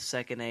of the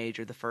Second Age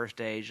or the First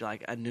Age,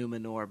 like a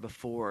Numenor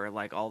before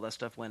all that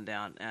stuff went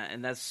down,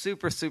 and that's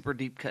super, super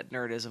deep cut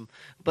nerdism.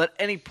 But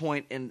any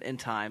point in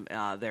time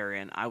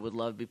therein, I would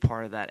love to be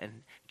part of that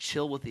and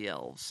chill with the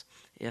elves,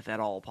 if at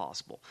all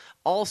possible.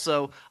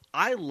 Also,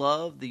 I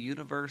love the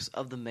universe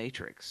of The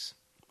Matrix.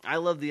 I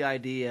love the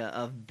idea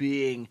of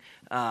being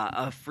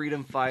a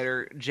freedom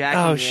fighter,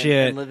 jacking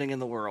in and living in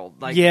the world.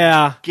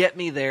 Get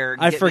me there.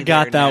 I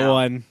forgot that now.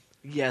 one.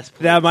 Yes,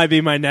 please. That might be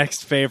my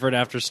next favorite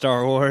after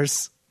Star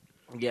Wars.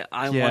 Yeah,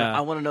 I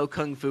want to know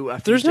Kung Fu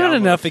after there's not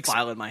enough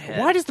file in my head.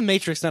 Why does The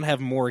Matrix not have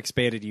more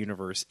expanded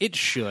universe? It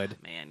should.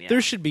 Man, yeah.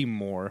 There should be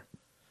more.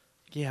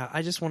 Yeah,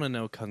 I just want to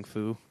know Kung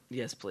Fu.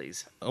 Yes,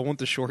 please. I want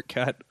the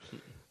shortcut.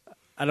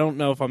 I don't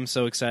know if I'm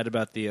so excited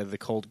about the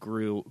cold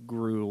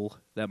gruel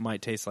that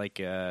might taste like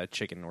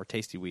chicken or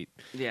tasty wheat.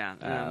 Yeah,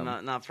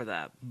 not for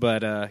that.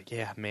 But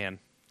yeah, man.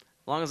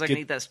 As long as I can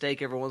eat that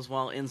steak every once in a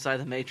while inside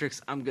the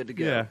Matrix, I'm good to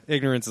go. Yeah,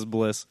 ignorance is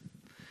bliss.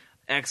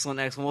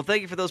 Excellent. Well,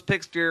 thank you for those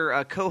picks,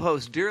 dear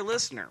co-host, dear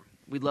listener.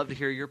 We'd love to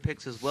hear your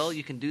picks as well.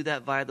 You can do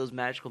that via those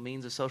magical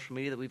means of social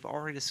media that we've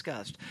already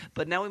discussed.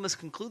 But now we must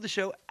conclude the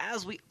show,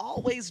 as we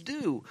always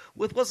do,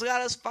 with what's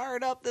got us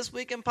fired up this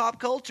week in pop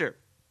culture.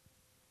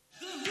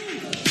 The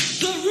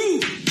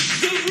roof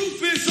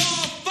is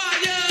on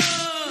fire.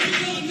 We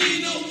don't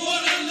need no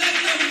water, let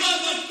the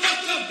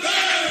motherfucker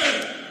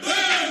burn,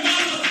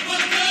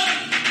 motherfucker,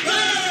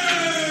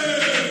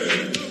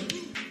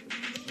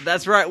 burn.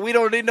 That's right. We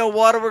don't need no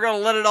water. We're going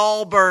to let it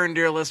all burn,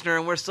 dear listener.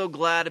 And we're so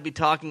glad to be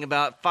talking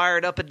about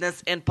fired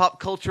upness and pop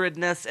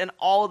culture-edness and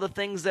all of the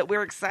things that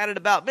we're excited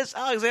about. Miss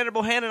Alexandra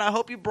Bohannon, I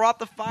hope you brought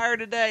the fire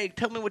today.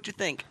 Tell me what you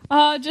think.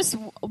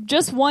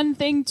 Just one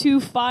thing to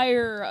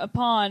fire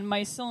upon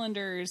my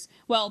cylinders.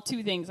 Well,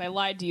 two things. I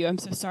lied to you. I'm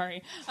so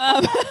sorry.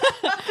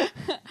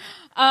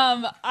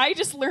 I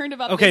just learned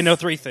about Okay, this. no,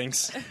 three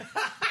things.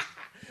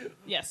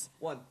 Yes.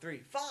 1,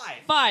 3,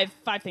 5.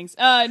 Five things.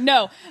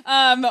 No.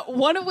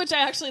 One of which I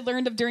actually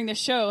learned of during the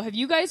show. Have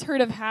you guys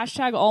heard of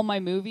hashtag all my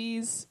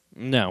movies?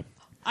 No.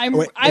 I'm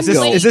Wait,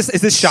 late.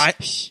 is this shy?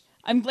 Shh.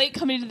 I'm late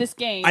coming to this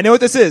game. I know what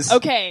this is.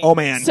 Okay. Oh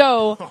man.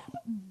 So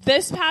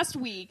this past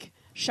week,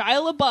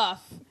 Shia LaBeouf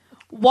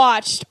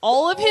watched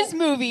all of his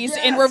movies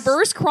in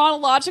reverse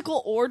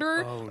chronological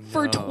order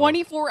for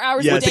 24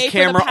 hours a With day the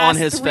camera for the past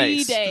on his 3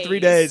 face. days. 3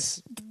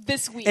 days.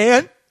 This week.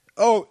 And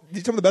did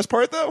you tell me the best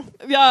part though?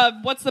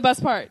 What's the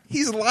best part?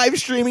 He's live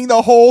streaming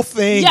the whole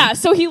thing. Yeah,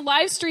 so he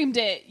live streamed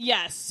it.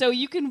 Yes, so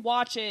you can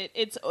watch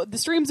it. The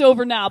stream's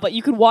over now, but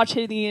you can watch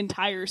it the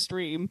entire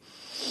stream.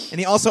 And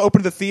he also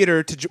opened the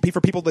theater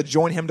for people to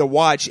join him to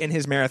watch in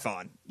his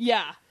marathon.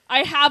 Yeah,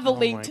 I have a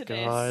link my to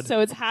God. this. So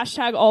it's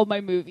hashtag all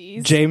my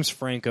movies. James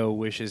Franco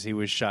wishes he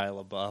was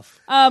Shia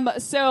LaBeouf.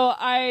 So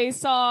I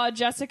saw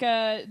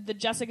the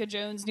Jessica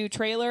Jones new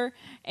trailer,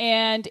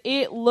 and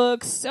it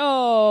looks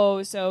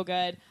so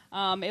good.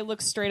 It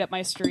looks straight up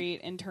my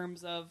street in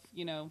terms of,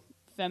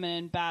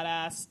 feminine,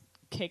 badass,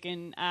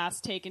 kicking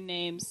ass, taking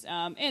names,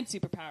 and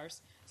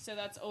superpowers. So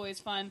that's always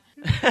fun.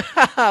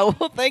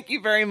 Well, thank you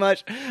very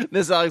much,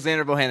 Miss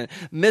Alexandra Bohannon.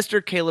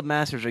 Mr. Caleb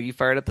Masters, are you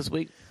fired up this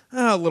week?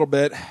 A little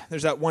bit.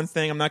 There's that one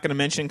thing I'm not going to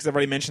mention because I've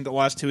already mentioned the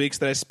last 2 weeks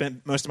that I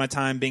spent most of my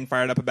time being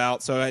fired up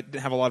about, so I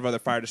didn't have a lot of other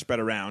fire to spread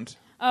around.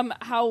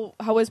 How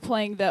was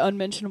playing the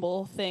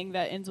unmentionable thing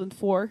that ends with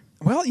 4?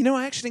 Well,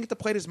 I actually didn't get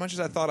to play it as much as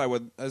I thought I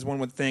would, as one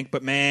would think,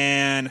 but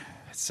man,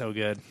 It's so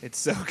good. it's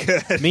so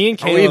good. Me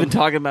and Are we Caleb, even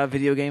talking about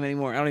video game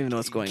anymore? I don't even know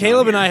what's going on.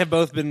 Caleb and here. I have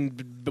both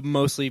been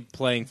mostly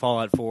playing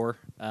Fallout 4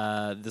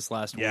 this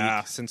last Yeah.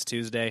 week since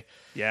Tuesday.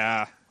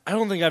 Yeah. I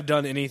don't think I've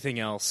done anything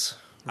else.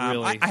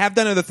 Really, I have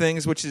done other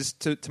things, which is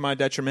to my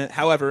detriment.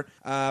 However,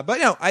 but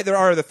no, there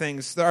are other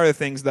things. There are other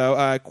things,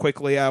 though.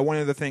 Quickly, one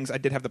of the things I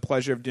did have the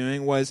pleasure of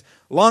doing was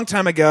a long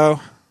time ago,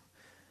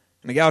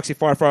 in a galaxy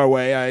far, far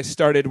away. I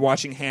started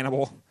watching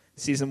Hannibal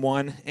season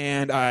 1,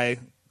 and I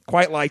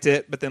quite liked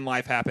it. But then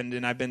life happened,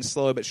 and I've been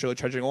slowly but surely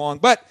trudging along.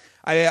 But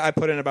I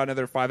put in about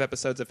another 5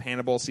 episodes of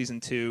Hannibal season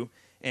 2,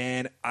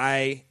 and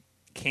I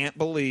can't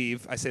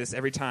believe I say this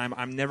every time.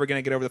 I'm never going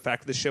to get over the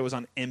fact that this show was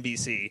on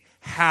NBC.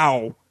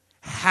 How?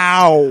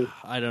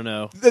 I don't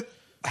know.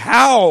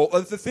 How?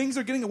 The things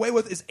they're getting away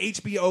with is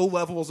HBO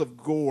levels of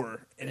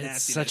gore and It's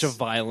nastiness. such a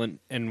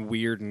violent and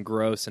weird and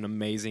gross and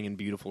amazing and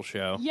beautiful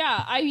show.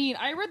 Yeah, I mean,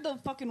 I read the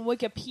fucking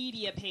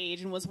Wikipedia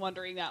page and was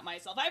wondering that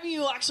myself. I haven't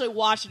even actually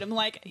watched it. I'm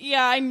like,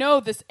 yeah, I know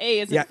this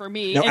A isn't for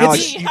me. No, and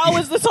Alex, B, how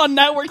is this on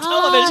network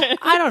television?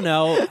 I don't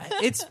know.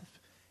 It's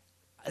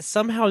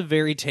somehow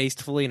very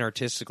tastefully and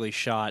artistically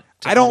shot.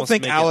 I don't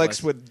think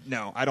Alex would.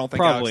 No, I don't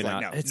think Probably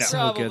Alex not. would. It's No, so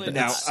Probably good.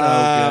 not. It's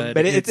so good.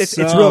 But it's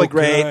so really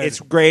great. good. It's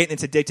great.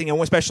 It's addicting, and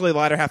especially the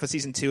latter half of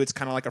season 2. It's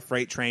kind of like a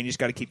freight train. You just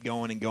got to keep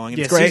going and going. And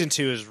Yeah, it's great. season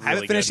 2 is really I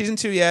haven't finished good. season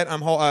 2 yet. I'm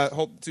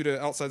due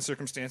to outside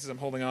circumstances. I'm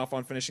holding off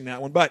on finishing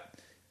that one, but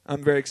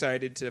I'm very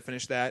excited to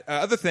finish that.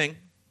 Other thing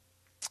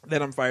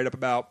that I'm fired up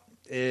about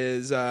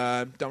is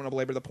don't want to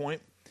belabor the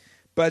point.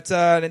 But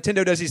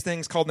Nintendo does these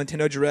things called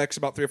Nintendo Directs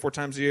about 3 or 4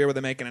 times a year where they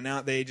make an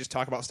announcement. They just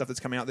talk about stuff that's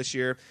coming out this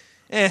year.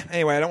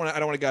 Anyway, I don't want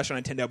to gush on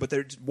Nintendo, but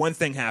there's one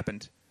thing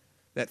happened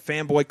that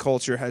fanboy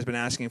culture has been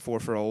asking for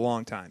a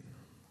long time.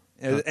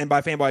 And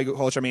by fanboy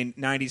culture, I mean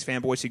 90s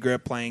fanboys who grew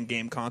up playing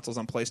game consoles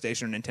on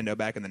PlayStation or Nintendo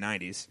back in the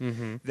 90s.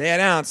 Mm-hmm. They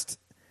announced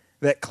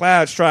that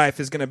Cloud Strife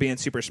is going to be in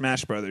Super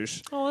Smash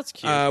Brothers. Oh, that's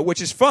cute. Which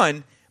is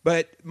fun,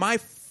 but my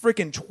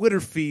freaking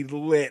Twitter feed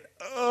lit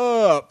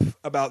up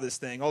about this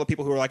thing. All the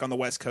people who are like on the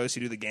West Coast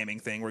who do the gaming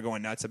thing were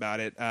going nuts about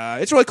it.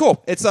 It's really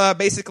cool. It's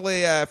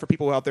basically for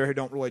people out there who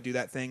don't really do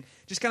that thing.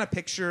 Just kind of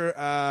picture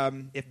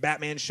if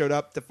Batman showed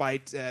up to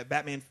fight.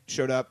 Batman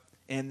showed up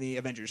in the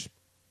Avengers,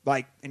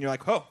 and you're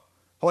like, oh,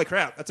 holy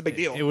crap, that's a big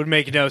deal. It would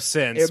make no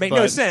sense. It would make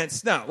no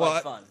sense. No,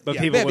 well, fun. But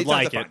yeah, people it'd be would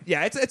tons like of fun. it.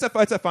 Yeah,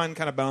 it's a fun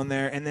kind of bone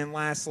there. And then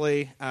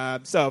lastly,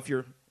 so if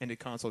you're into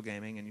console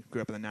gaming and you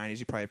grew up in the 90s,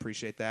 you probably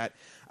appreciate that.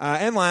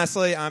 And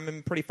lastly,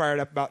 I'm pretty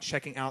fired up about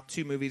checking out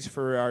 2 movies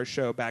for our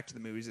show Back to the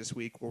Movies this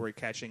week, where we're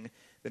catching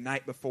The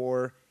Night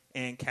Before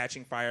and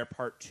Catching Fire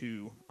Part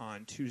 2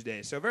 on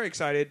Tuesday. So very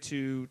excited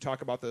to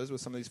talk about those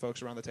with some of these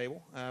folks around the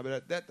table.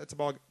 But that's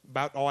about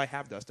all I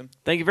have, Dustin.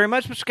 Thank you very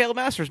much, Mr. Caleb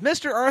Masters.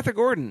 Mr. Arthur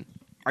Gordon,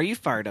 are you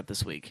fired up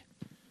this week?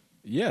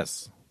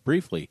 Yes,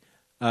 briefly.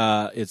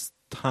 It's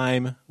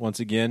time, once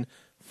again,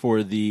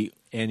 for the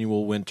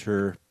annual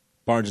winter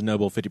Barnes &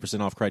 Noble 50%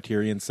 off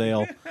Criterion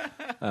sale.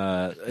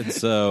 And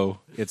so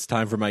it's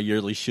time for my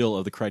yearly shill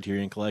of the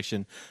Criterion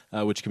Collection,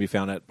 which can be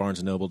found at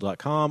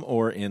barnesandnoble.com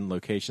or in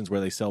locations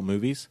where they sell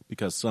movies,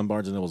 because some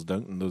Barnes & Nobles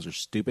don't, and those are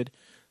stupid.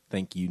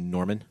 Thank you,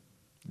 Norman.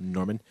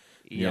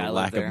 Yeah, I live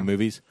lack there. of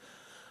movies.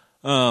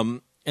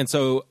 And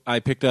so I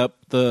picked up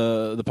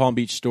the Palm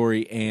Beach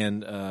Story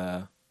and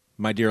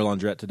My Dear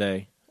Laundrette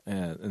today,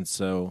 and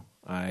so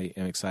I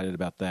am excited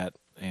about that.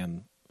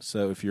 And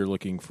so if you're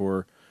looking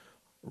for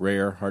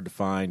rare, hard to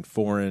find,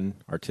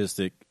 foreign,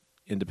 artistic,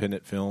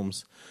 independent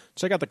films,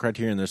 check out the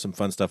Criterion. There's some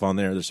fun stuff on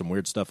there. There's some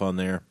weird stuff on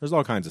there. There's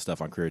all kinds of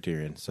stuff on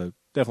Criterion, so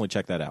definitely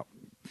check that out.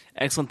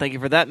 Excellent. Thank you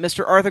for that,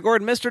 Mr. Arthur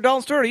Gordon. Mr.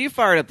 Dalton Stewart, are you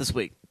fired up this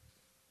week?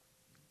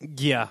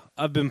 Yeah,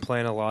 I've been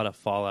playing a lot of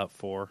Fallout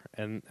 4,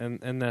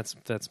 and that's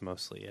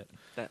mostly it.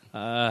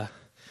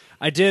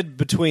 I did,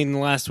 between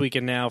last week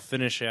and now,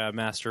 finish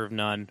Master of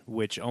None,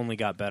 which only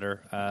got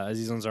better.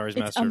 Aziz Ansari's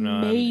Master of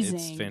None.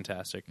 It's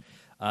fantastic.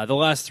 The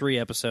last 3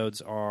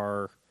 episodes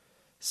are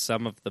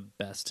some of the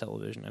best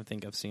television I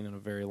think I've seen in a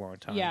very long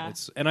time. Yeah.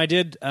 And I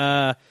did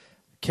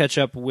catch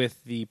up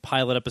with the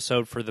pilot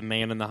episode for The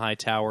Man in the High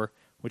Tower,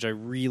 which I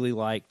really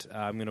liked.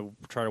 I'm going to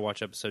try to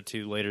watch episode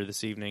 2 later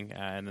this evening,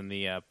 and then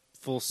the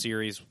full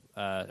series,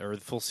 or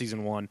the full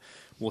season 1,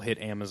 will hit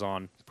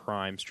Amazon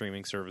Prime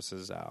streaming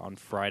services on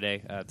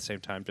Friday at the same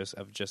time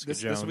of Jessica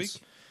Jones. This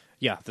week?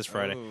 Yeah, this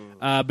Friday.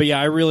 But yeah,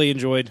 I really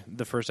enjoyed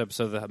the first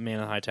episode of The Man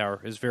in the High Tower.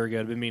 It was very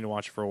good. I've been meaning to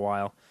watch it for a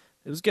while.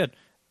 It was good.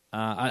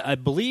 I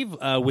believe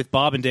with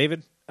Bob and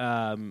David,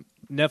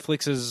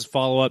 Netflix's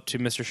follow-up to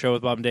Mr. Show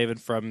with Bob and David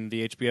from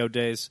the HBO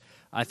days,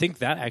 I think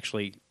that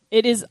actually...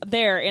 It is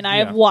there, and I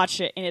have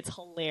watched it, and it's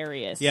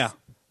hilarious. Yeah.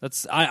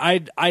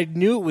 I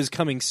knew it was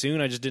coming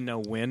soon. I just didn't know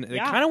when. It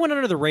kind of went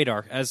under the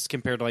radar as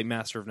compared to like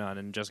Master of None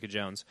and Jessica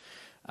Jones.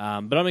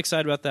 But I'm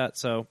excited about that.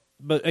 So,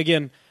 but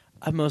again,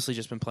 I've mostly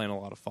just been playing a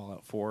lot of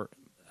Fallout 4.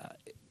 How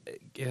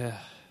did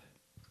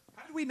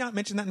we not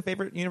mention that in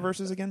favorite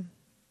universes again?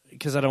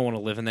 Because I don't want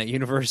to live in that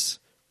universe.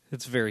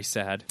 It's very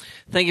sad.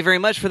 Thank you very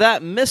much for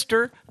that,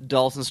 Mr.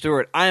 Dalton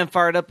Stewart. I am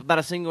fired up about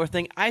a singular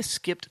thing. I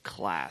skipped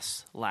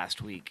class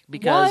last week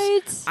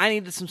because I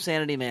needed some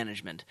sanity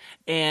management.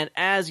 And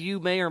as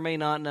you may or may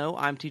not know,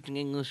 I'm teaching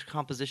English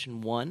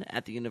Composition 1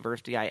 at the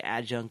university I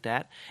adjunct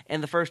at.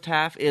 And the first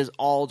half is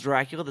all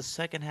Dracula. The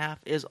second half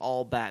is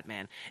all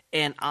Batman.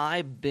 And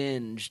I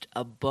binged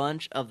a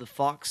bunch of the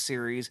Fox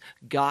series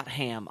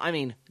Gotham.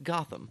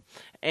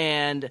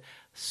 And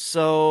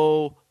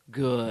so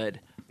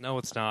good. No,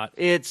 it's not.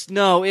 It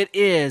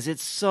is.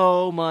 It's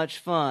so much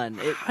fun.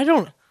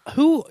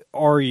 Who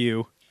are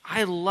you?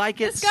 I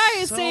like it. This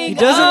guy is saying he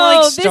doesn't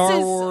like Star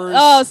Wars.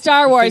 Oh,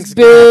 Star Wars, Thinks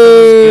boo!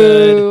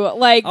 Gotham's good.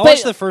 Like, I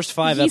watched the first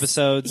 5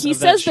 episodes. He of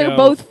says that they're show.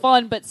 both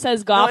fun, but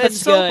says Gotham's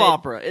it's soap good.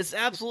 opera. It's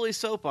absolutely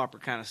soap opera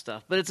kind of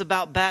stuff, but it's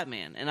about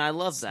Batman, and I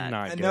love that.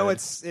 I know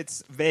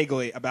it's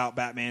vaguely about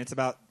Batman. It's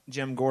about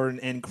Jim Gordon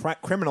and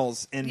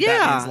criminals in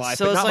Batman's life,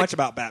 so but it's not like, much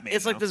about Batman.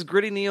 It's like this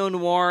gritty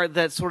neo-noir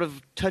that sort of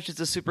touches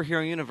the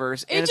superhero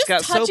universe, and It it's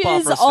got just soap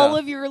touches opera all stuff.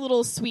 of your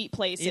little sweet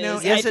places.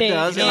 Yes, I it think.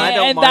 does, and I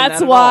don't mind that's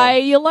that at why all.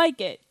 you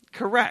like it.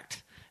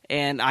 Correct.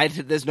 And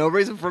there's no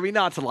reason for me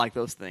not to like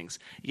those things.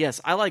 Yes,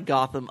 I like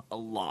Gotham a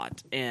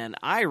lot, and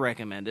I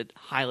recommend it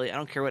highly. I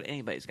don't care what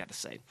anybody's got to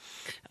say.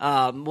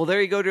 Well,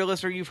 there you go, dear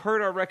listener. You've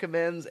heard our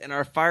recommends and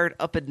our fired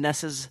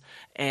upness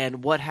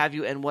and what have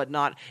you and what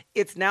not.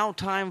 It's now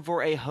time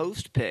for a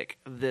host pick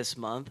this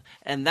month,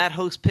 and that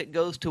host pick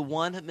goes to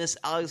one Miss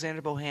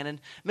Alexandra Bohannon.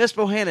 Miss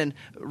Bohannon,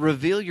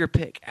 reveal your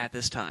pick at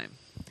this time.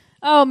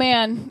 Oh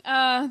man,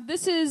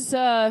 this is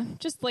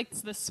just like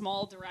the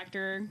small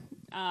director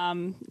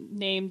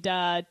named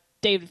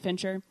David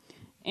Fincher,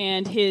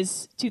 and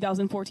his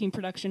 2014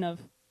 production of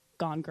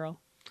Gone Girl.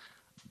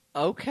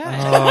 Okay.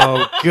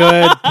 Oh,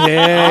 good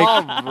pick.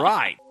 All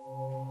right.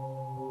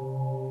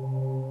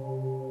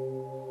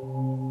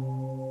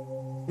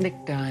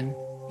 Nick Dunn,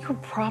 you're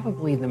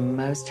probably the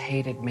most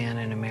hated man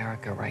in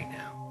America right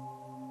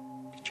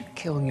now. Did you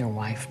kill your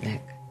wife,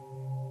 Nick?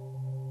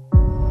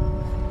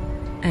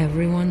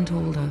 Everyone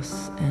told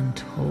us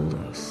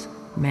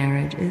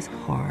marriage is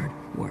hard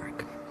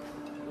work.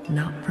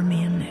 Not for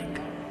me and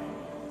Nick.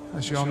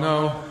 As you all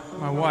know,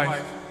 my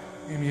wife,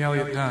 Amy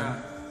Elliott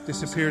Dunn,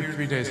 disappeared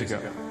 3 days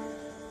ago.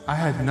 I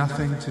had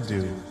nothing to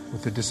do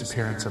with the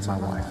disappearance of my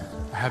wife.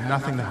 I have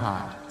nothing to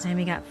hide. Has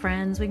Amy got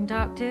friends we can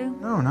talk to?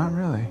 No, not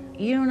really.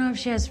 You don't know if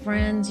she has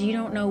friends, you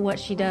don't know what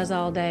she does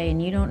all day,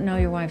 and you don't know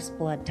your wife's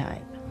blood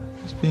type.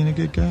 Just being a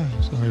good guy,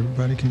 so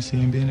everybody can see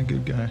him being a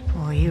good guy.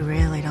 Well, you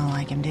really don't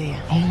like him, do you?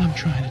 All I'm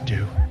trying to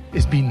do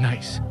is be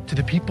nice to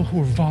the people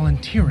who are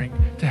volunteering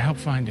to help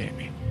find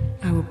Amy.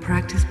 I will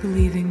practice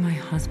believing my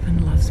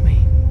husband loves me,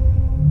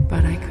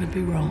 but I could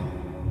be wrong.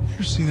 You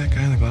ever seen that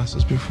guy in the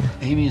glasses before?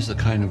 Amy is the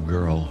kind of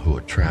girl who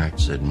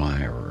attracts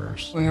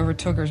admirers. Whoever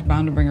took her is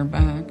bound to bring her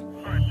back.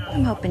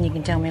 I'm hoping you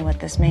can tell me what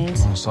this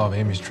means. Want to solve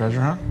Amy's treasure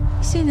hunt?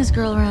 You seen this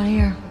girl around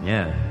here?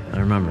 Yeah, I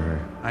remember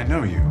her. I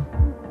know you.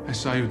 I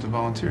saw you at the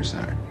volunteer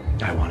center.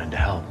 I wanted to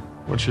help.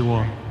 What she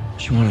want?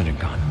 She wanted a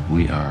gun.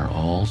 We are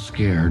all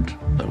scared,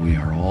 but we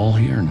are all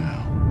here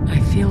now. I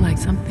feel like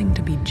something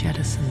to be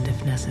jettisoned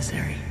if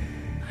necessary.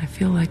 I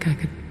feel like I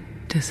could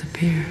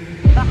disappear.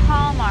 The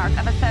hallmark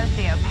of a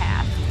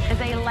sociopath. is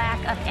a lack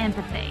of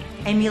empathy.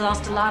 Amy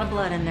lost a lot of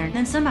blood in there.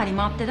 Then somebody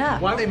mopped it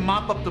up. Why do they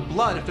mop up the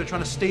blood if they're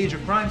trying to stage a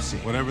crime scene?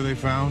 Whatever they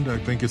found, I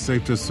think it's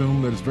safe to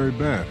assume that it's very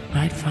bad.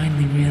 I'd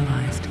finally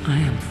realized I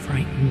am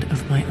frightened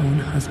of my own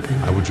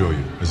husband. I would show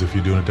you, as if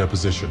you're doing a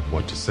deposition,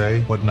 what to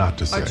say, what not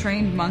to say. A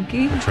trained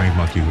monkey? A trained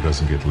monkey who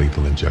doesn't get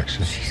lethal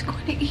injections. She's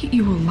going to eat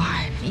you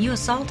alive. You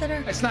assaulted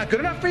her? It's not good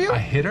enough for you? I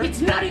hit her?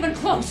 It's not even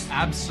close.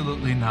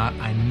 Absolutely not.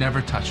 I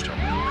never touched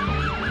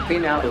her. We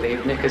now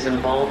believe Nick is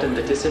involved in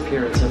the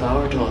disappearance of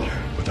our daughter.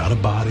 Without a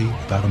body,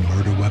 without a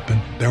murder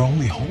weapon, their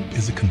only hope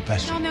is a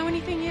confession. Don't know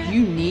anything yet?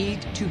 You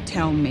need to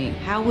tell me.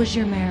 How was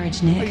your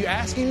marriage, Are Nick? you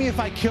asking me if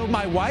I killed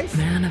my wife?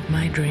 Man of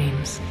my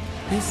dreams.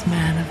 This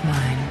man of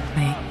mine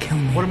may kill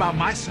me. What about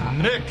my son,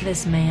 Nick?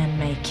 This man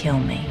may kill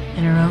me.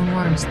 In her own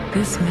words,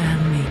 This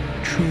man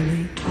may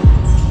truly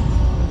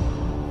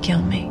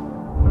kill me.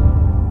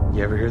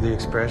 You ever hear the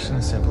expression,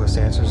 the simplest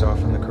answer is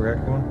often the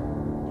correct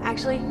one?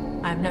 Actually,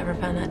 I've never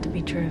found that to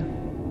be true.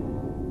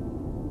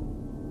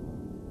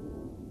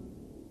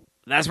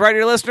 That's right,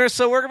 dear listeners.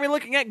 So we're going to be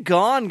looking at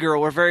Gone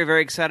Girl. We're very,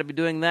 very excited to be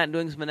doing that and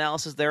doing some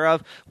analysis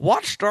thereof.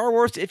 Watch Star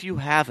Wars if you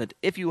haven't.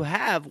 If you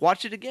have,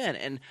 watch it again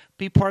and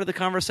be part of the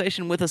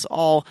conversation with us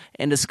all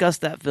and discuss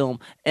that film.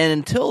 And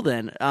until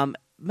then,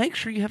 make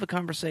sure you have a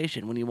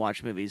conversation when you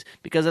watch movies,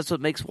 because that's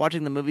what makes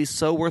watching the movies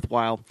so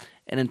worthwhile.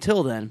 And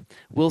until then,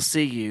 we'll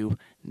see you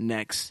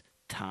next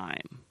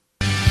time.